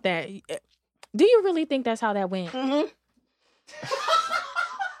question about that. Do you really think that's how that went? Mm-hmm.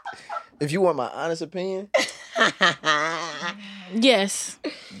 If you want my honest opinion, yes.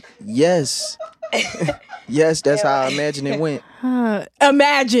 Yes. Yes, that's how I imagine it went.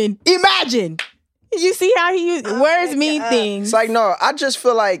 Imagine. You see how he used words mean things. It's like, no, I just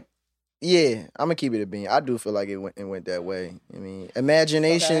feel like, yeah, I'm gonna keep it a bean. I do feel like it went that way. I mean,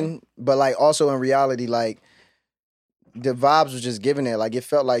 imagination, but like also in reality, like the vibes was just given there. Like it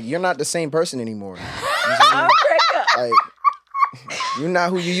felt like you're not the same person anymore. Like you're not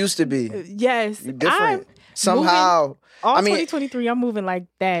who you used to be. Yes, you're different. Somehow, 2023, I'm moving like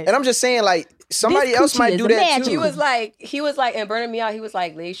that. And I'm just saying, like somebody else might do that too. He was like, and burning me out. He was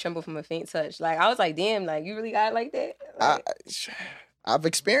like, legs tremble from a faint touch. Like I was like, damn, like you really got it like that. Like, I've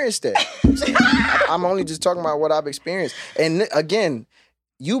experienced that. I'm only just talking about what I've experienced. And again,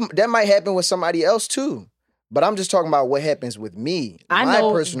 that might happen with somebody else too. But I'm just talking about what happens with me. My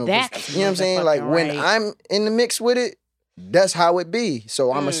personal perspective. You know what I'm saying? Like when I'm in the mix with it, that's how it be.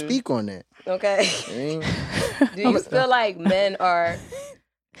 So I'm gonna speak on that. Okay. Do you feel like men are...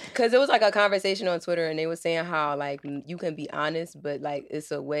 Because it was like a conversation on Twitter and they were saying how like you can be honest, but like it's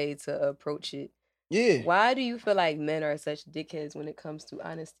a way to approach it. Yeah. Why do you feel like men are such dickheads when it comes to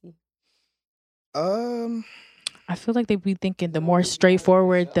honesty? I feel like they be thinking the more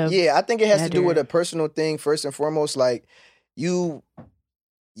straightforward, yeah, I think it has to do with a personal thing first and foremost. Like you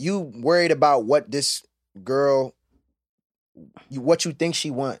worried about what this girl, what you think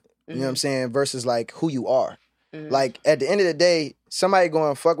she want. You know what I'm saying? Versus like who you are. Like at the end of the day, somebody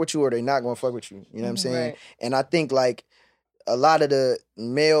going to fuck with you or they not going to fuck with you. You know what I'm saying? Right. And I think like a lot of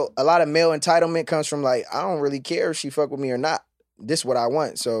male entitlement comes from like, I don't really care if she fuck with me or not. This is what I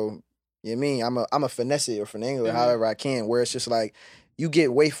want. So, you know what I mean? I'm a finesse it or finagle it however I can. Where it's just like, you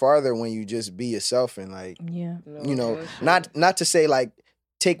get way farther when you just be yourself and like, you know, not to say like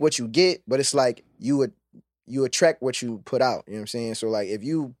take what you get, but it's like you attract what you put out. You know what I'm saying? So like, if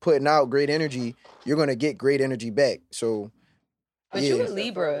you putting out great energy, you're gonna get great energy back. So, but you a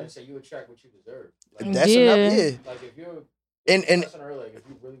Libra, so you attract what you deserve. Like, that's enough. Yeah. Like if you're and her, like if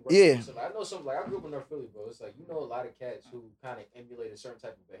you really work with I know some, like I grew up in North Philly, bro. It's like, you know, a lot of cats who kind of emulate a certain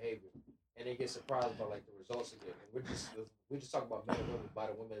type of behavior, and they get surprised by like the results of it. And we're just talking about men and women by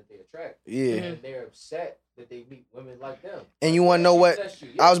the women that they attract. Yeah, and they're upset that they meet women like them. And you want to know what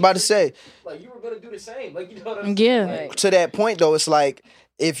I was about to say? Like, you were gonna do the same. Like, you know what I'm saying? Yeah. Like, to that point though, it's like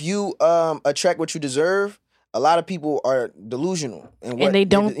if you attract what you deserve. A lot of people are delusional, and they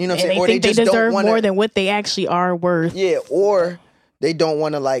don't, you know, what I'm saying? saying, Or they think they deserve more than what they actually are worth. Yeah, or they don't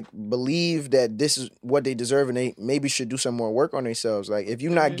want to like believe that this is what they deserve, and they maybe should do some more work on themselves. Like if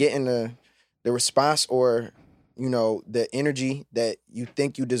you're not getting the response or you know the energy that you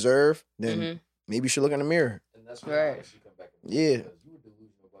think you deserve, then maybe you should look in the mirror. And that's where you come back. Yeah. Because you were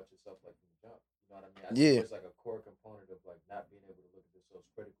delusional about yourself, like from the jump. You know what I mean? I think there's like a core component of like not being able to look at themselves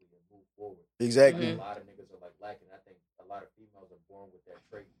critically and move forward. Exactly. A lot of niggas are like lacking. I think a lot of females are born with that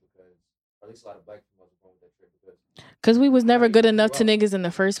trait because, or at least a lot of black females are born with that trait because we was never good enough to niggas in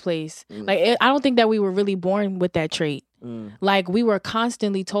the first place. Like I don't think that we were really born with that trait. Like we were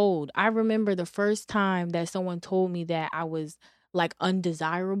constantly told. I remember the first time that someone told me that I was like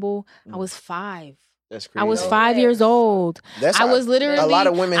undesirable. I was 5. That's crazy. I was 5 years old. I was literally a lot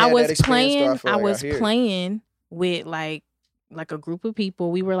of women. I had was that experience, playing. I was playing with like a group of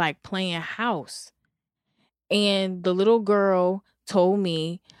people. We were like playing house, and the little girl told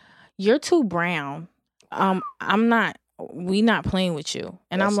me, "You're too brown. I'm not. We not playing with you."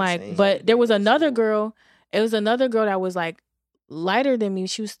 And I'm like, insane. But there was another girl. It was another girl that was like lighter than me.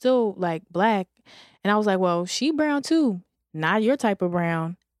 She was still like black, and I was like, "Well, she brown too. Not your type of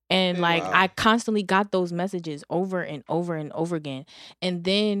brown." And like I constantly got those messages over and over and over again. And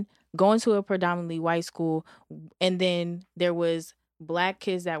then going to a predominantly white school, and then there was black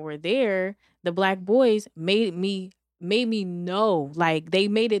kids that were there. The black boys made me know, like they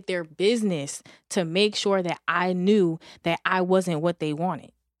made it their business to make sure that I knew that I wasn't what they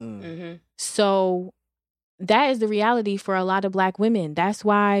wanted. So that is the reality for a lot of black women. That's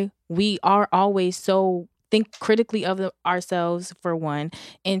why we are always so think critically of ourselves, for one,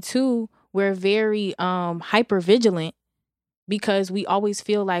 and 2, we're very hyper vigilant because we always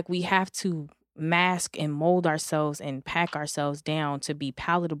feel like we have to mask and mold ourselves and pack ourselves down to be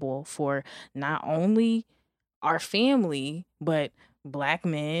palatable for not only our family but black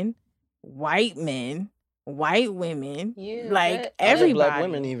men, white women, like everybody. Black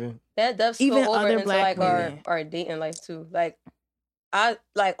women even. That does spill even over other into black like women. our dating life too. Like I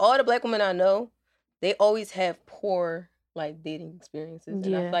like all the black women I know, they always have poor like dating experiences,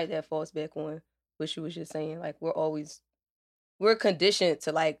 and I feel like that falls back on what you was just saying. Like we're conditioned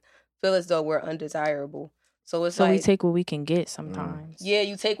to like feel as though we're undesirable. So it's like we take what we can get sometimes. Yeah,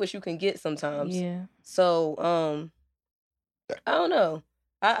 you take what you can get sometimes. Yeah. So I don't know.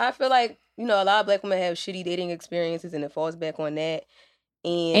 I feel like, you know, a lot of black women have shitty dating experiences, and it falls back on that.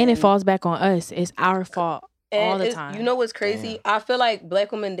 And it falls back on us. It's our fault. All the time. You know what's crazy? Damn. I feel like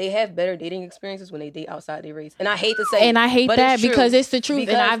black women, they have better dating experiences when they date outside their race. And I hate to say and I hate that because it's the truth.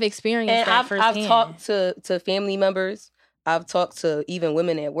 Because, and I've experienced that firsthand. I've talked to family members. I've talked to even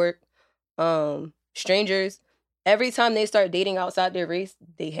women at work, strangers. Every time they start dating outside their race,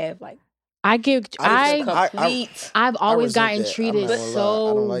 they have like I've always gotten treated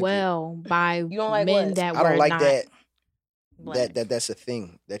so well by men that were not. I don't like that. That's a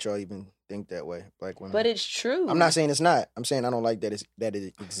thing that y'all even think that way, black women. But it's true. I'm not saying it's not. I'm saying I don't like that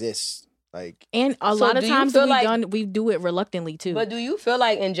it exists. Like, and a lot of times we do it reluctantly too. But do you feel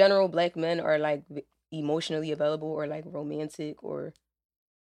like in general black men are like emotionally available or like romantic? Or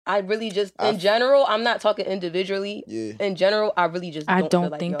I really just in general, I'm not talking individually. Yeah. In general, I really just don't feel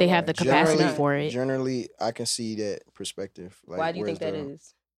like think they have the capacity for it. Generally, I can see that perspective. Like, why do you think that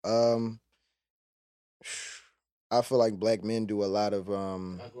is? I feel like black men do a lot of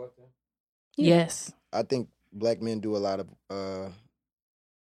yes. I think black men do a lot of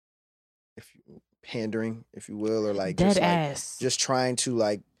pandering, if you will, or like just trying to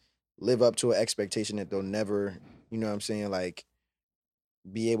like live up to an expectation that they'll never, you know what I'm saying, like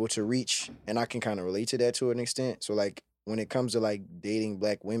be able to reach. And I can kind of relate to that to an extent. So like when it comes to like dating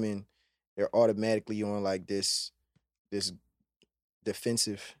black women, they're automatically on like this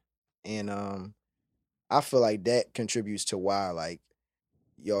defensive, and I feel like that contributes to why like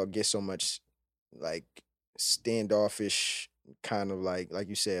y'all get so much like standoffish kind of like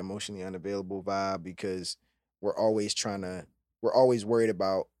you said, emotionally unavailable vibe, because we're always worried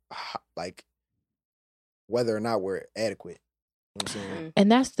about like whether or not we're adequate. You know what I'm saying?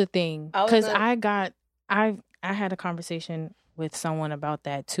 And that's the thing, because I had a conversation with someone about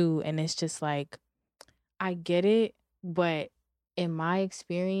that too, and it's just like, I get it, but in my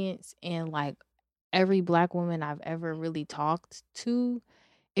experience and like every Black woman I've ever really talked to,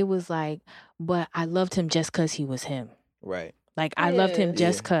 it was like, but I loved him just because he was him. Right. Like, I loved him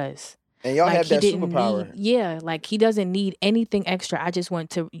just because. And y'all like, have that superpower. Like, he doesn't need anything extra. I just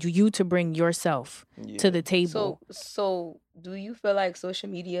want you to bring yourself to the table. So do you feel like social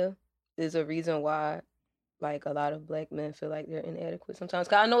media is a reason why like a lot of Black men feel like they're inadequate sometimes?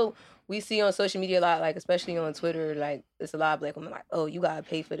 Because I know we see on social media a lot, like especially on Twitter, like it's a lot of Black women like, oh, you gotta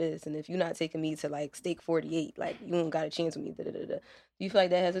pay for this, and if you're not taking me to like Steak 48, like you don't got a chance with me. Da, da, da, da. Do you feel like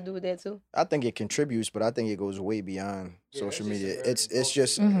that has to do with that too? I think it contributes, but I think it goes way beyond social media. It's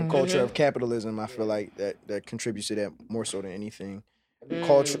just a culture of capitalism. I feel like that contributes to that more so than anything.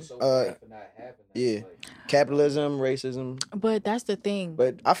 Culture, capitalism, racism. But that's the thing.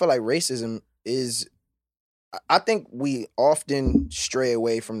 But I feel like racism is. I think we often stray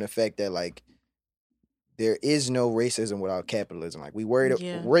away from the fact that like there is no racism without capitalism. Like we worried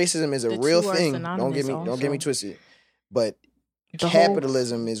racism is a real thing. Don't get me twisted. But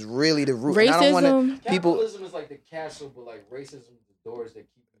capitalism is really the root. Racism. And I don't want to capitalism is like the castle, but like racism is the doors that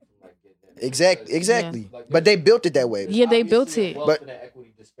keep you from like getting in. Exactly. Yeah. But they built it that way. Yeah, they built it. But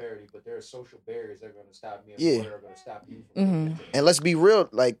equity disparity, but there are social barriers that are going to stop me. And are going to stop you. And let's be real,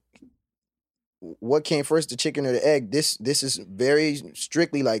 like. What came first, the chicken or the egg? This is very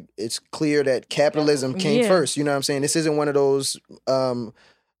strictly like it's clear that capitalism came first. You know what I'm saying? This isn't one of those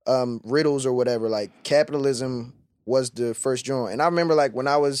riddles or whatever. Like capitalism was the first joint. And I remember like when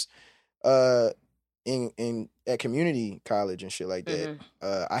I was in at community college and shit like that,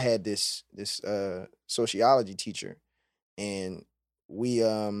 I had this sociology teacher, and we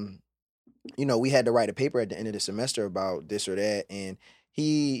we had to write a paper at the end of the semester about this or that, and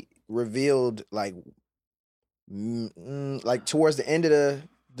he revealed like towards the end of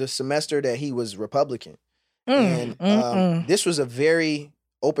the semester that he was Republican. And this was a very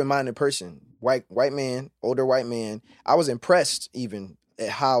open-minded person, white man, older white man. I was impressed even at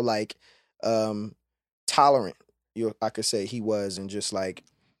how like tolerant I could say he was, and just like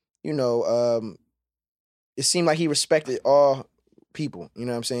it seemed like he respected all people, you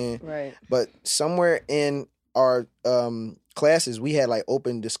know what I'm saying? Right. But somewhere in our classes, we had like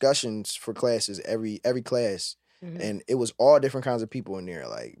open discussions for classes every class, and it was all different kinds of people in there,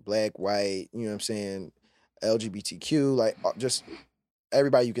 like Black, white, you know what I'm saying, LGBTQ, like just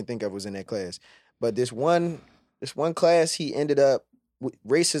everybody you can think of was in that class. But this one class, he ended up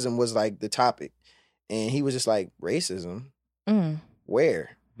racism was like the topic, and he was just like, racism,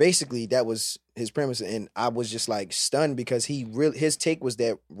 where? Basically, that was his premise, and I was just like stunned because his take was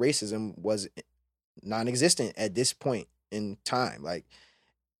that racism was non-existent at this point in time. Like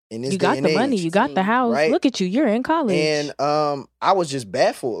in this, you got the money, you got the house. Right? Look at you, you're in college. And I was just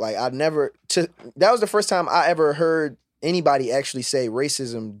baffled. Like that was the first time I ever heard anybody actually say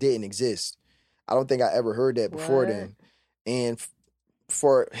racism didn't exist. I don't think I ever heard that before then. And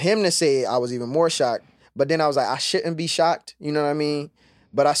for him to say it, I was even more shocked. But then I was like, I shouldn't be shocked. You know what I mean?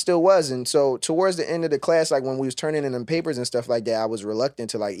 But I still was. And so towards the end of the class, like when we was turning in them papers and stuff like that, I was reluctant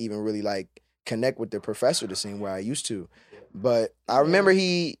to like even really like connect with the professor the same way I used to. But I remember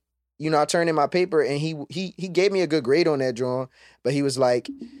I turned in my paper and he gave me a good grade on that drawing, but he was like,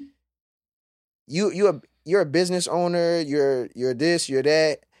 you're a business owner, you're this, you're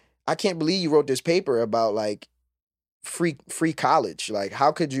that. I can't believe you wrote this paper about like free college. Like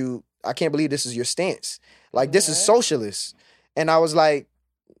how could you, I can't believe this is your stance. Like this is socialist. And I was like,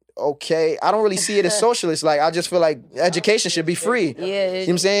 okay, I don't really see it as socialist. Like I just feel like education should be free. Yeah. You know what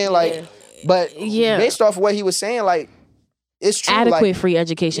I'm saying? Like but based off of what he was saying, like, it's true. Adequate like, free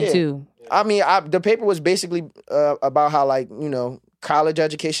education, too. I mean, the paper was basically about how, like, college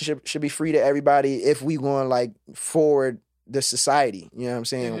education should be free to everybody if we want to, like, forward the society. You know what I'm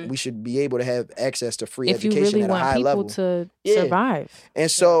saying? We should be able to have access to free education at a high level. If you really want people to survive. And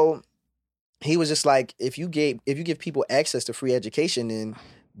so he was just like, if you give people access to free education, then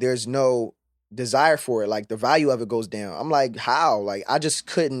there's no desire for it. Like, the value of it goes down. I'm like, how? Like, I just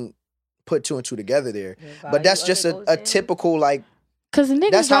couldn't put two and two together there. But that's just a typical, like, because the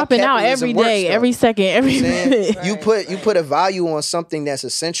niggas dropping out every day, every second, every minute. You put a value on something that's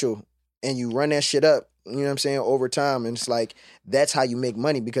essential and you run that shit up, you know what I'm saying, over time. And it's like, that's how you make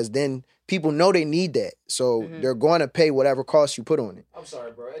money, because then people know they need that. So they're going to pay whatever cost you put on it. I'm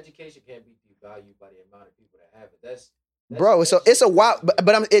sorry, bro. Education can't be valued by the amount of people that have it. That's bro, so it's a wild,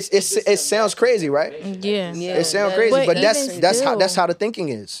 but it sounds crazy, right? Yeah. It sounds crazy, but that's how the thinking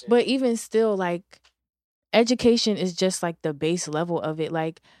is. But even still, like, education is just like the base level of it.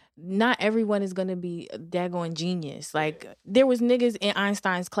 Like, not everyone is gonna be a daggone genius. Like, there was niggas in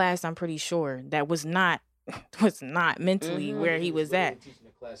Einstein's class, I'm pretty sure, that was not mentally where he was at. Teaching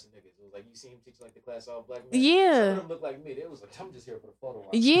the class of niggas. It was like, you see him teaching like the class all black men. Yeah. Some of them look like me. They was like, I'm just here for the photo op.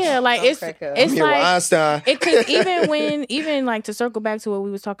 Yeah, like it's here like with Einstein. it could even like, to circle back to what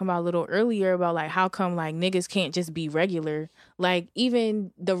we was talking about a little earlier about like how come like niggas can't just be regular. Like,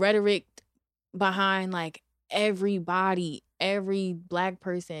 even the rhetoric behind like everybody, every black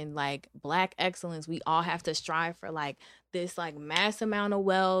person, like black excellence, we all have to strive for like this like mass amount of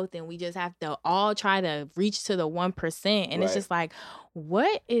wealth, and we just have to all try to reach to the 1%. And it's just like,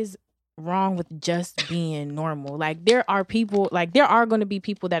 what is wrong with just being normal? Like, there are people, like there are going to be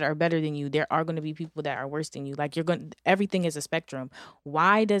people that are better than you, there are going to be people that are worse than you. Like, everything is a spectrum.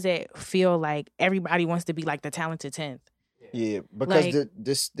 Why does it feel like everybody wants to be like the talented 10th? Yeah, because like,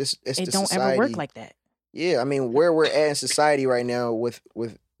 this it's it the don't society. ever work like that. Yeah, I mean, where we're at in society right now, with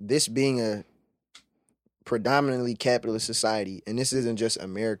this being a predominantly capitalist society, and this isn't just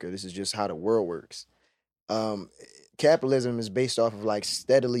America, this is just how the world works. Capitalism is based off of like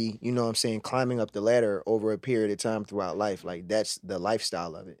steadily, you know what I'm saying, climbing up the ladder over a period of time throughout life. Like, that's the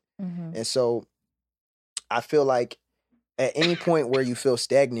lifestyle of it. And so I feel like at any point where you feel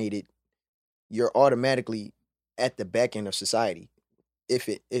stagnated, you're automatically at the back end of society.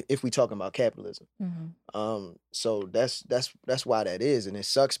 If we talking about capitalism. So that's why that is, and it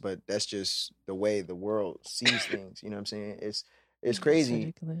sucks, but that's just the way the world sees things. You know what I'm saying? It's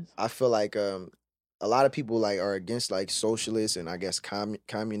crazy. I feel like a lot of people like are against like socialist and I guess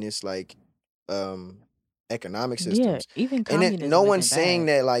communist like economic systems. Yeah, even communism. And no one's saying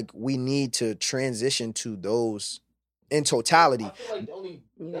that like we need to transition to those in totality. I feel like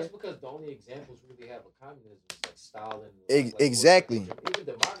that's because the only examples we really have of communism is like Stalin. Exactly. Even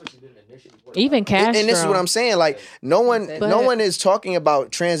democracy didn't initially work. Even Castro. And this is what I'm saying. Like, no one is talking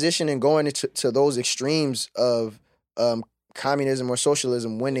about transition and going to those extremes of communism or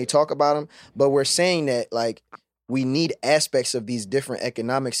socialism when they talk about them. But we're saying that like we need aspects of these different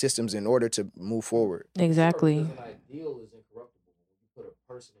economic systems in order to move forward. Exactly. An ideal is incorruptible. When you put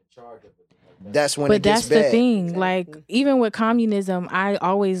a person in charge of it. That's when it gets bad. But that's the thing. Like, even with communism, I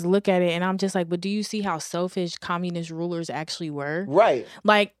always look at it and I'm just like, but do you see how selfish communist rulers actually were? Right.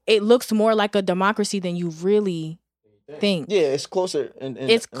 Like, it looks more like a democracy than you really think. Yeah, it's closer.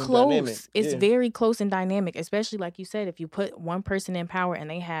 It's close. Dynamic. It's very close and dynamic, especially like you said, if you put one person in power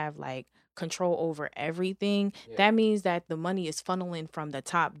and they have like control over everything, that means that the money is funneling from the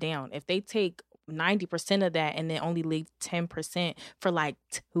top down. If they take 90% of that and then only leave 10% for like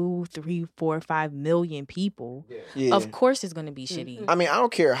 2, 3, 4, 5 million people, of course it's going to be shitty. I mean, I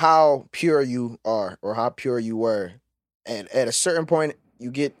don't care how pure you are or how pure you were, and at a certain point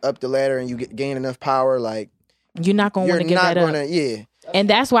you get up the ladder and you gain enough power, like you're not going to want to give that up. And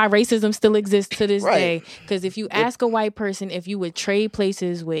that's why racism still exists to this day. Because if you ask a white person if you would trade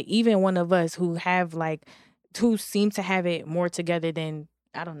places with even one of us who seem to have it more together than,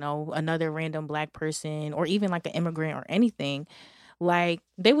 I don't know, another random black person or even like an immigrant or anything, like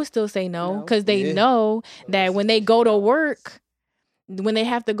they would still say no, because they know that when they go to work, when they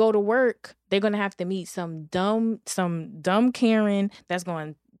have to go to work, they're going to have to meet some dumb Karen that's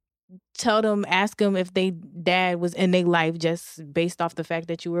going to ask them if they dad was in their life just based off the fact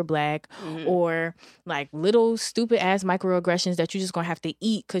that you were black, or like little stupid ass microaggressions that you're just going to have to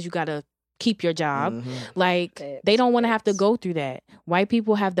eat because you got to keep your job. Like, they don't want to have to go through that. White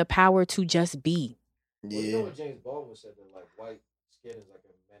people have the power to just be. Well, you know what James Baldwin said, that like white skin is like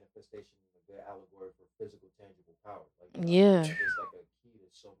a manifestation of their allegory for physical, tangible power. Like, it's like a key to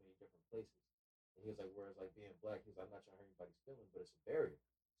so many different places. And he was like, whereas like being black, he's like, I'm not trying to hurt anybody's feelings, but it's a barrier.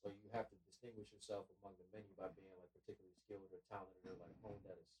 So you have to distinguish yourself among the many by being like particularly skilled or talented or like honed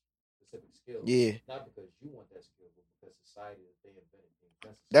at a specific skill. Yeah. Not because you want that skill, but because society that they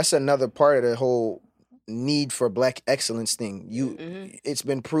invented. That's another part of the whole need for black excellence thing. It's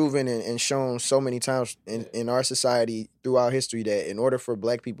been proven and shown so many times in our society throughout history that in order for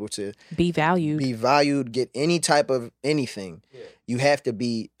black people to be valued, get any type of anything, you have to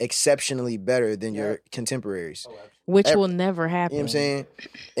be exceptionally better than your contemporaries. Which will never happen. You know what I'm saying?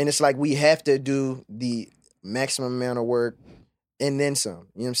 And it's like we have to do the maximum amount of work and then some. You know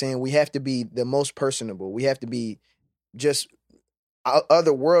what I'm saying? We have to be the most personable. We have to be just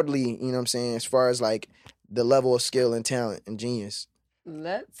otherworldly, you know what I'm saying, as far as like the level of skill and talent and genius.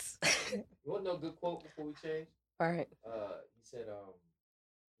 Let's. You want to know a good quote before we change? All right. He said,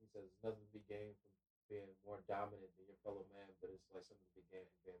 nothing to be gained from being more dominant than your fellow man, but it's like something to be gained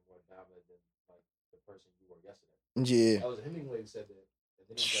from being more dominant than like the person you were yesterday. Yeah. That was Hemingway who said that. And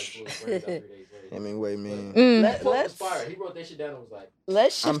then he was like, blew his brains out 3 days later. Hemingway, man. Let's fire. He wrote that shit down and was like,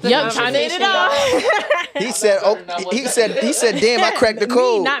 let's shift the Yep, I made it up. He said, damn, I cracked the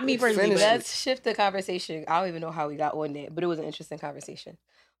code. Not me personally. Let's shift the conversation. I don't even know how we got on that, but it was an interesting conversation.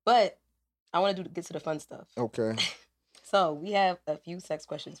 But I want to get to the fun stuff. Okay. So we have a few sex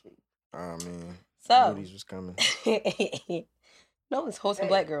questions for you. Oh man. So I knew these was coming. No, it's wholesome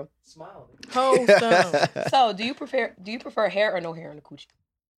black girl. smile. Wholesome. So do you prefer hair or no hair in the coochie?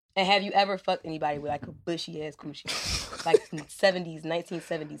 And have you ever fucked anybody with like a bushy ass coochie? Like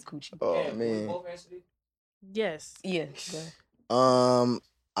 1970s coochie. Oh man. Yes. Yeah.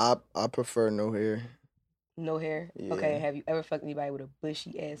 I prefer no hair. No hair? Yeah. Okay, have you ever fucked anybody with a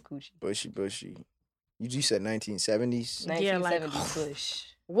bushy ass coochie? Bushy. You said 1970s? 1970s Yeah, like bush.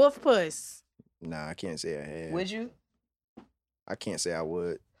 wolf puss. Nah, I can't say I had. Would you? I can't say I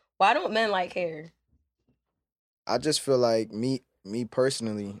would. Why don't men like hair? I just feel like me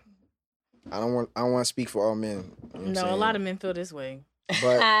personally, I don't want to speak for all men. You know what I'm No, a saying? lot of men feel this way.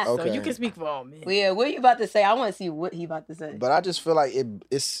 But So okay. you can speak for all men. Well, yeah, what are you about to say? I want to see what he about to say. But I just feel like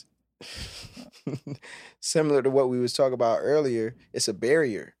it's similar to what we was talking about earlier. It's a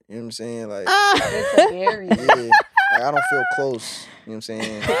barrier. You know what I'm saying? Like It's a barrier. yeah, like I don't feel close. You know what I'm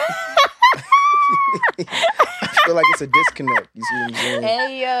saying? I feel like it's a disconnect. You see what I'm saying?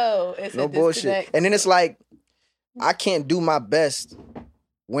 Hey yo, it's No a bullshit. disconnect. And then it's like I can't do my best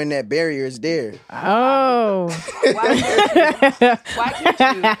when that barrier is there. Oh. Why can't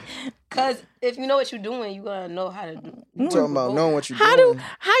you? Because if you know what you're doing, you gotta know how to do. You talking about knowing what you're How doing.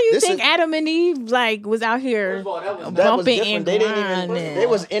 you This think is- Adam and Eve like was out here First of all, that was That was bumping different. and They didn't even. grinding? They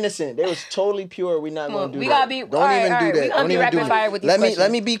was innocent. They was totally pure. We're not Come gonna on, do we that. gotta be. Don't all right, even all do right, that. We gonna Don't be even do rapid that. fire with these Let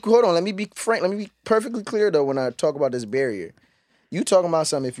questions. me be. Hold on. Let me be frank. Let me be perfectly clear though. When I talk about this barrier, you talking about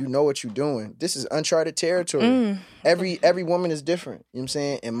something. If you know what you're doing, this is uncharted territory. Every woman is different. You know what I'm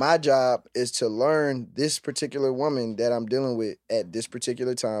saying? And my job is to learn this particular woman that I'm dealing with at this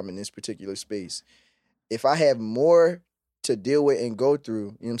particular time in this particular space. If I have more to deal with and go through, you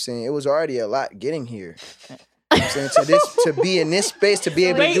know what I'm saying? It was already a lot getting here. You know what I'm saying? To be in this space, to be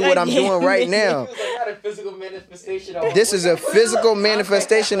able to do what I'm doing right now. It was like not a physical manifestation. This is a physical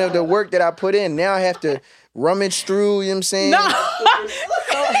manifestation of the work that I put in. Now I have to rummage through, you know what I'm saying?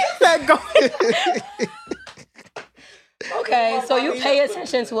 Okay, so you pay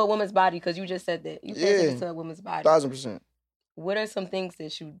attention to a woman's body because you just said that. You pay attention to a woman's body. 1,000%. What are some things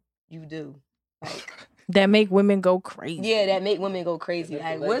that you do? Like, that make women go crazy. yeah, that make women go crazy.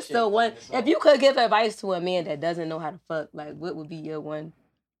 Like, what's the one? If you could give advice to a man that doesn't know how to fuck, like, what would be your one?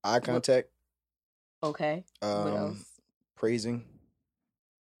 Eye contact. Okay. What else? Praising.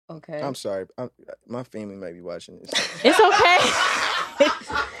 Okay. I'm sorry. My family might be watching this. It's okay.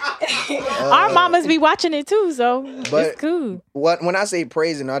 Our mamas be watching it too, so it's cool. When I say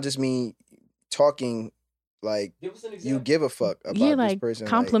praising, I just mean talking like you give a fuck about this person.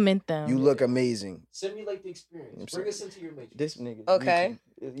 Compliment them. You look amazing. Simulate the experience. Bring us into your matrix. This nigga. Okay.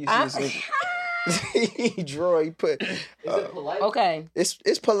 You see he draw. He put. Is it polite? Okay.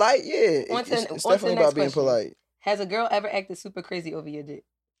 It's polite. Yeah. It's definitely about being polite. Has a girl ever acted super crazy over your dick?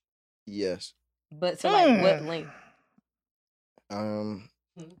 Yes. But to like what length?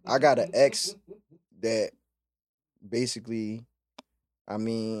 I got an ex that basically, I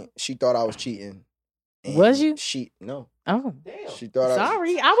mean, she thought I was cheating. Was you? No. Oh. Damn. She thought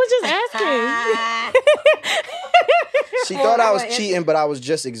Sorry, I was just asking. She thought I was cheating, but I was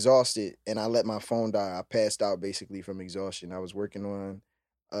just exhausted, and I let my phone die. I passed out basically from exhaustion. I was working on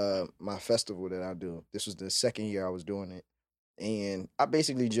my festival that I do. This was the second year I was doing it, and I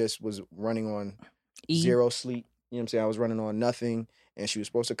basically just was running on zero sleep. You know what I'm saying? I was running on nothing, and she was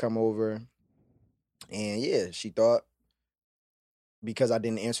supposed to come over, and yeah, she thought because I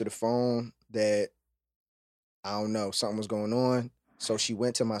didn't answer the phone that, I don't know, something was going on. So she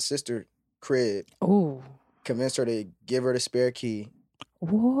went to my sister's crib. Ooh. Convinced her to give her the spare key.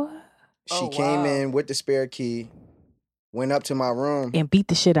 What? She came in with the spare key, went up to my room. And beat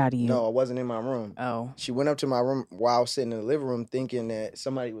the shit out of you. No, I wasn't in my room. Oh. She went up to my room while I was sitting in the living room thinking that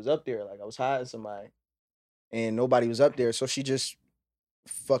somebody was up there, like I was hiding somebody. And nobody was up there. So she just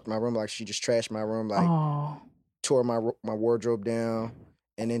fucked my room. Like she just trashed my room, like tore my wardrobe down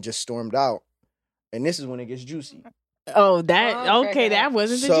and then just stormed out. And this is when it gets juicy. Oh, that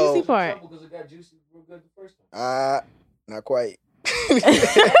wasn't the juicy part. Because it got juicy real good the first time. Not quite.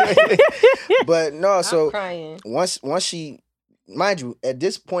 But no, I'm so crying. once she, mind you, at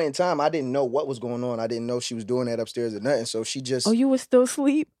this point in time, I didn't know what was going on. I didn't know she was doing that upstairs or nothing. So she just. Oh, you were still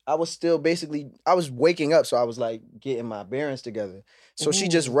asleep? I was still basically, I was waking up, so I was like getting my bearings together. So she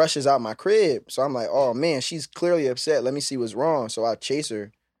just rushes out my crib. So I'm like, oh man, she's clearly upset. Let me see what's wrong. So I chase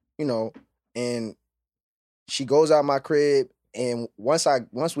her, and she goes out my crib. And once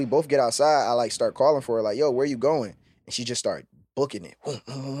we both get outside, I like start calling for her, like, yo, where you going? And she just started booking it.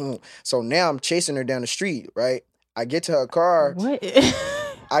 So now I'm chasing her down the street, right? I get to her car. What?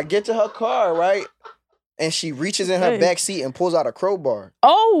 I get to her car, right? And she reaches in her back seat and pulls out a crowbar.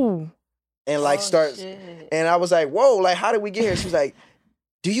 Oh. And like starts, shit. And I was like, whoa, like, how did we get here? She was like,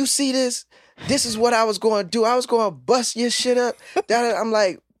 do you see this? This is what I was going to do. I was going to bust your shit up. I'm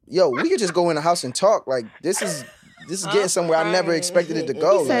like, yo, we could just go in the house and talk. Like, this is getting somewhere I never expected it to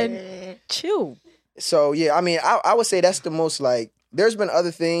go. He said, chill. So, yeah, I mean, I would say that's the most, like, there's been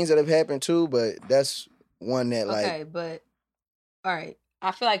other things that have happened too, but that's one that, like. Okay, but, all right.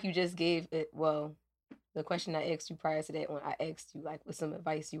 I feel like you just gave it, well, the question I asked you prior to that when I asked you, like, what's some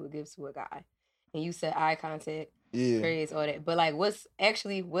advice you would give to a guy? And you said eye contact, praise, all that. But, like, what's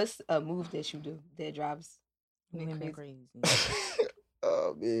a move that you do that drives women crazy?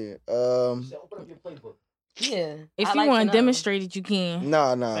 Oh, man. Open up your playbook. Yeah. If you want to demonstrate it, you can.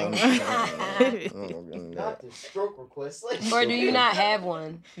 No. Not the stroke request. Or do you not have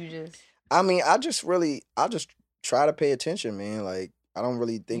one? You just. I mean, I just try to pay attention, man. Like, I don't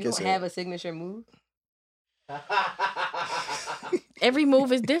really think you don't have a signature move? Every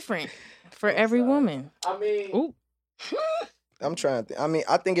move is different for every woman. I mean, ooh. I'm trying to think. I mean,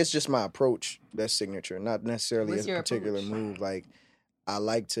 I think it's just my approach that's signature, not necessarily What's a particular approach? move. Like, I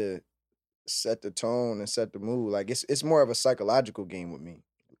like to set the tone and set the mood. Like, it's more of a psychological game with me.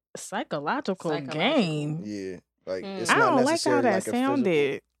 Psychological game? Yeah. Like, it's I not don't like necessarily how that like a sounded.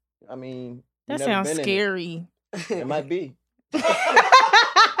 physical. I mean, that you've never sounds been scary. It might be.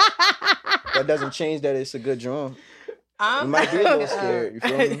 That doesn't change that it's a good drum. You might be a little scared. You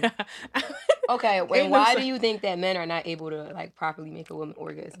feel me? Okay, and why do you think that men are not able to like properly make a woman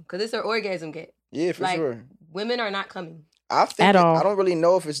orgasm? Because it's an orgasm gap. Yeah, for sure. Women are not coming. I think I don't really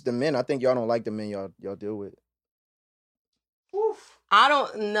know if it's the men. I think y'all don't like the men y'all deal with. Oof. I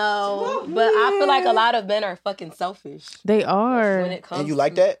don't know, but I feel like a lot of men are fucking selfish. They are. When it comes and you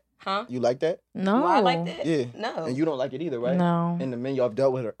like that? Huh? You like that? No. Do I like that? Yeah. No. And you don't like it either, right? No. And the men y'all have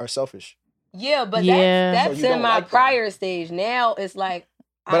dealt with are selfish. Yeah, but Yeah. that's So you in my don't like prior stage. Now it's like.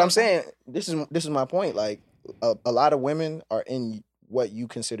 But I'm saying this is my point. Like a lot of women are in what you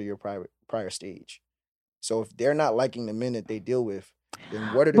consider your prior stage. So if they're not liking the men that they deal with,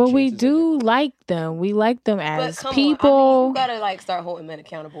 then what are the chances? But we do like them. We like them as come people. On, I mean, you gotta like start holding men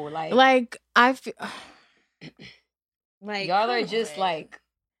accountable. Like I feel like y'all are just like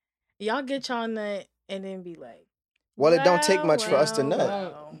y'all get y'all nut and then be like, well, it don't take much for us to nut.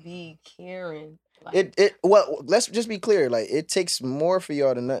 Don't be caring. Like, Well, let's just be clear. Like, it takes more for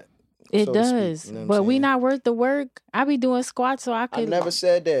y'all to nut. It so does, you know but we not worth the work. I be doing squats so I could. I never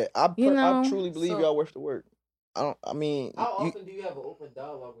said that. I know, truly believe y'all worth the work. How often do you have an open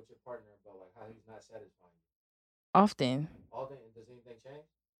dialogue with your partner about like how he's not satisfying you? Often. Often, and does anything change?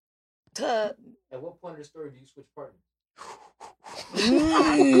 At what point of the story do you switch partners?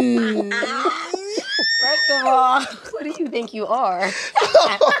 First of all, what do you think you are?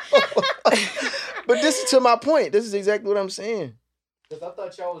 But this is to my point. This is exactly what I'm saying. Because I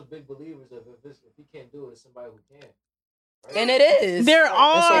thought y'all was big believers of if he can't do it, it's somebody who can. Right? And it is. There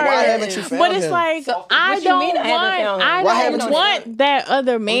are. So why haven't you found But it's him? like So, I what you mean don't I haven't found him? want that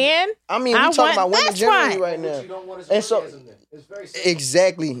other man. I mean, we talking about women generally right now. What you don't want is And so- orgasm then. It's very simple.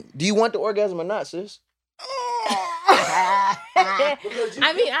 Exactly. Do you want the orgasm or not, sis? I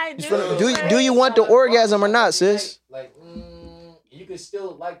mean, I do. Do you want the orgasm or not, sis? Like, you could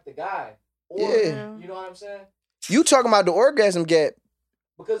still like the guy. Or, Yeah. You know what I'm saying? You talking about the orgasm gap?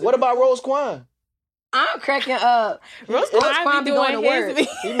 Because What about Rose Quan? I'm cracking up. Rose Quan be going to work.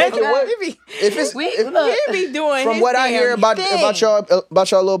 He make it work. If it's He be doing. from his what I damn hear about thing.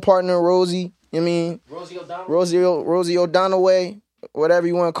 y'all little partner Rosie, you mean Rosie O'Donnell? Rosie O'Donnell, whatever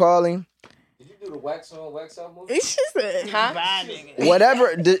you want to call him. Did you do the wax on, wax off movie? It's just a Huh?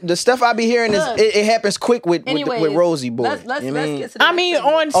 Whatever the stuff I be hearing is Look. it happens quick with Anyways, Rosie boy. Let's you know what I get mean? to the I mean, next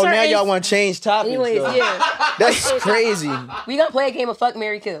thing. on Oh, certain. now y'all want to change topics. Anyways, though. yeah. That's crazy. We gonna play a game of Fuck,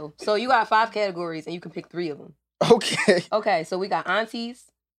 Marry, Kill. So you got 5 categories and you can pick 3 of them. Okay. Okay, so we got aunties,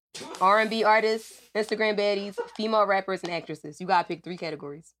 R&B artists, Instagram baddies, female rappers, and actresses. You gotta pick 3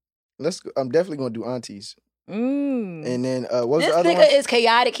 categories. I'm definitely gonna do aunties. And then what was This the other nigga one? is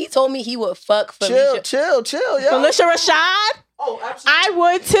chaotic. He told me he would fuck Chill, Felicia. chill, y'all. Felicia Rashad. Oh, absolutely. I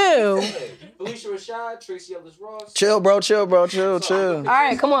would too. Felicia Rashad, Tracy Ellis Ross. Chill. All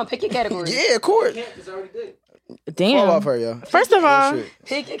right, come on, pick your categories. Yeah, of course. Can't because I already did. Damn. Fall off her, yo. First of all,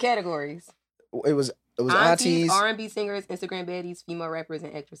 Pick your categories. It was aunties, R&B singers, Instagram baddies, female rappers,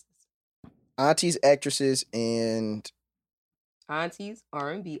 and actresses. Aunties, actresses, and Aunties,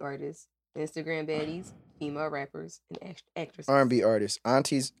 R&B artists, Instagram baddies, female rappers, and actresses. R&B artists.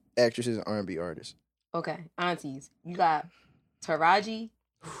 Aunties, actresses, and R&B artists. Okay, aunties. You got Taraji,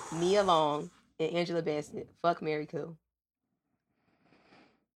 Nia Long, and Angela Bassett. Fuck, marry, kill.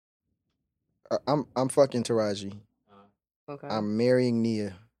 I'm fucking Taraji. Okay. I'm marrying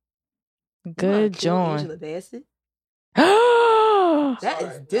Nia. good Kill John. Angela Bassett. The That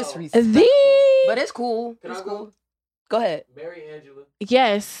is disrespectful. But it's cool. Can It's I go? cool. Go ahead. Marry Angela.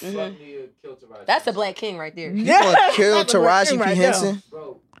 yes. Mhm. Fuck Nia, kill Taraji. That's a black king right there. You gonna kill That's a black Taraji thing P. right there. Henson?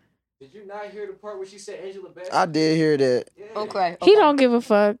 Bro, did you not hear the part where she said Angela Bassett? I did hear that. Yeah. Okay. He don't give a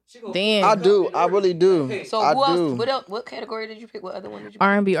fuck. She gonna Damn. I do. I really do. Hey, So I who else? do. What else? What category did you pick? What other one did you pick?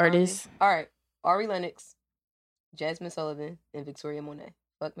 R&B artists. All right. Ari Lennox, Jasmine Sullivan, and Victoria Monet.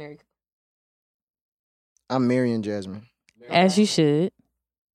 Fuck, marry, kill. I'm marrying Jasmine. As you should.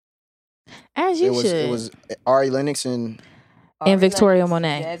 As you should. It was Ari Lennox and Ari Victoria Lennox,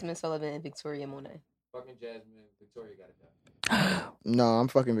 Monet. Jasmine Sullivan, and Victoria Monet. Fucking Jasmine, Victoria got it done. no, I'm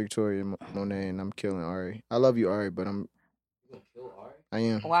fucking Victoria Monet and I'm killing Ari. I love you, Ari, but You gonna kill Ari? I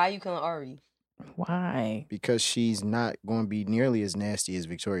am Why are you killing Ari? Why? because she's not going to be nearly as nasty as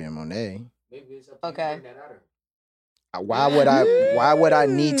Victoria Monet. Maybe it's up to you to Okay. bring that out of her. Why would I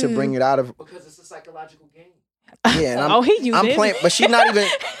need to bring it out of? Because it's a psychological game. Yeah, and Oh, he used I'm it. playing, but she's not even.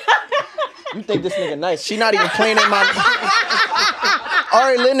 You think this nigga nice? She not even playing at my.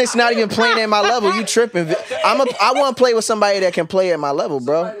 Ari Lennox not even playing at my level. You tripping? I want to play with somebody that can play at my level,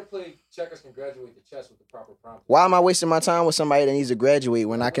 bro. Somebody to play checkers can graduate the chess with the proper prompt. Why am I wasting my time with somebody that needs to graduate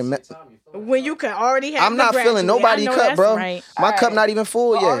when I can? When you can already have I'm not filling nobody's cup, bro. Right. My All cup right. not even full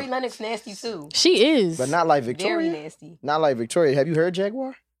Well, Ari yet. Lennox nasty too. She is. But not like Very Victoria. nasty. Not like Victoria. Have you heard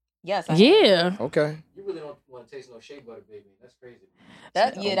Jaguar? Yes. I Yeah. Okay. You really don't want to taste no shea butter, baby. That's crazy.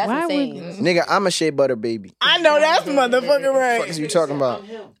 That's Why would- insane. Nigga, I'm a shea butter baby. I know that's motherfucking What right. is you talking about? I'm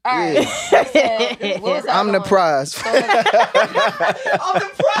him. All right. Yeah. You said- what was the I'm other the one? prize. So,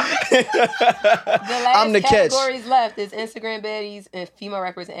 the last I'm the catch. categories left is Instagram baddies and female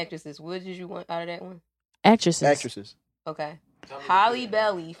rappers and actresses. What did you want out of that one? Actresses. Actresses. Okay. Tell me Holly what you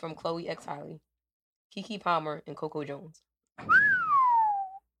Belly from Chloe X Holly, Keke Palmer, and Coco Jones.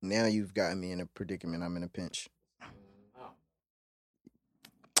 Now you've gotten me in a predicament. I'm in a pinch. Oh.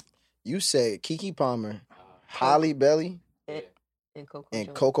 You said Keke Palmer, Holly Belly, And Coco and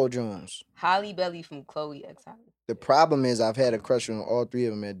Jones. Coco Jones. Holly Belly from Chloe X Holly. The problem is I've had a crush on all three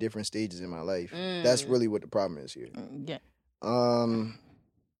of them at different stages in my life. That's really what the problem is here. Yeah.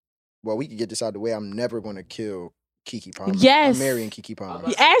 Well, we can get this out of the way. I'm never going to kill Keke Palmer. Yes. I'm marrying Keke Palmer.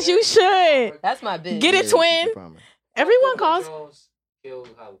 As you should. That's my bitch. Get it, Marrying twin. Keke Palmer. Everyone Coco calls. Jones killed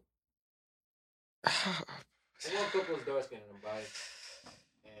Holly. I want Coco's dark skin and I'm biased.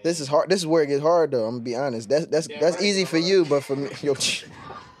 And This is hard. This is where it gets hard, though. I'm gonna be honest. That's Yeah, that's right, easy bro. for you, but for me, yo,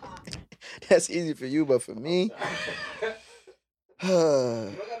 that's easy for you, but for me, You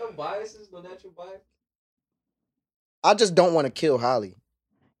don't got no biases, no natural bias. I just don't want to kill Holly.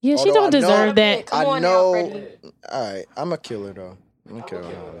 Yeah, she Although don't I know- deserve that. Come I on know. now, Freddie. All right, I'm a killer though. I'm a killer.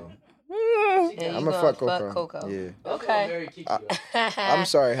 kill Holly. her. And I'm you a gonna fuck Coco. Coco. Yeah. Okay. Marry Kiki, yo. I'm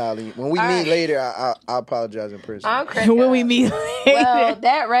sorry, Holly. When we All meet right. later, I apologize in person. I'm cracking When we up. meet Well, later.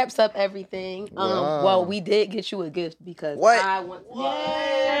 that wraps up everything. Wow. Well, we did get you a gift because What? I want.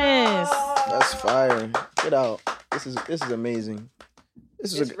 Yes. That's fire. Get out. This is amazing.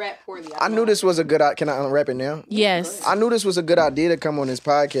 This is It's a. wrapped poorly. I knew this was a good. Can I unwrap it now? Yes. I knew this was a good idea to come on this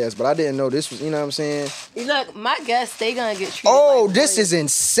podcast, but I didn't know this was. You know what I'm saying? Look, my guests, they gonna get treated. Oh, like this royalty. is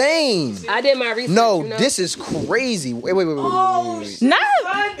insane. I did my research. No, you know? this is crazy. Wait. No.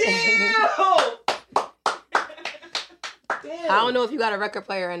 I don't know if you got a record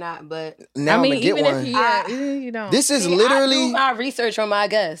player or not, but Now I I'm mean, gonna get even one. if you don't. This is see, I literally do my research on my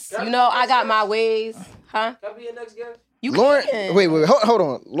guests. You know, I got my ways, huh? Can I be your next guest? You Lauren. can. Wait, hold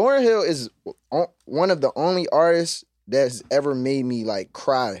on. Lauren Hill is one of the only artists that's ever made me like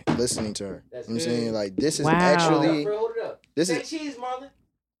cry listening to her. That's You know what I'm good. saying? Like this is Wow. actually Fred, hold it up. this Say is cheese,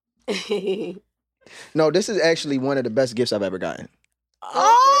 Marlon. no, this is actually one of the best gifts I've ever gotten.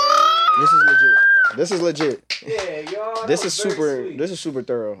 Oh! This is legit. This is legit. Yeah, y'all. This is super. This is super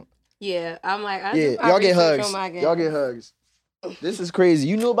thorough. Yeah, I'm like, I Yeah, do my y'all get research hugs. on my guests. Y'all get hugs. This is crazy.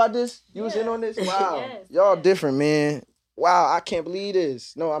 You knew about this? You was in on this? Wow. Yes. Y'all different, man. Wow, I can't believe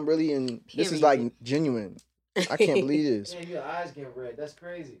this. No, I'm really in. This is like Period. genuine. I can't believe this. Man, your eyes getting red. That's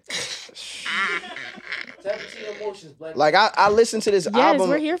crazy. 17 emotions, Black. Like I listen to this album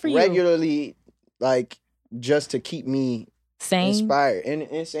we're here for you. regularly, like just to keep me Same. inspired and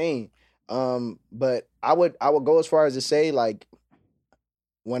insane. But I would go as far as to say, like,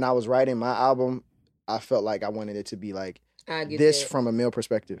 when I was writing my album, I felt like I wanted it to be like this from a male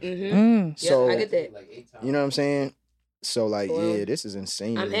perspective. So I get that. You know what I'm saying? So like, yeah, this is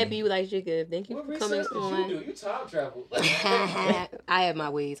insane. I'm happy you like Jacob. Thank you for coming on. You time travel. I have my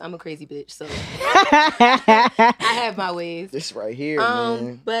ways. I'm a crazy bitch, so I have my ways. This right here,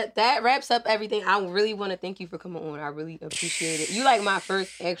 man. But that wraps up everything. I really want to thank you for coming on. I really appreciate it. You like my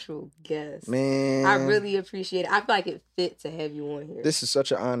first actual guest, man. I really appreciate it. I feel like it fit to have you on here. This is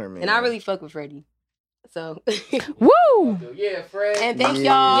such an honor, man. And I really fuck with Freddie. So woo! Yeah, Fred. And thank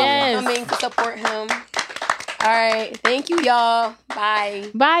y'all for coming to support him. All right. Thank you, y'all.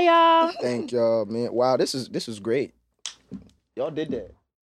 Bye. Bye, y'all. Thank y'all, man. Wow, this is great. Y'all did that.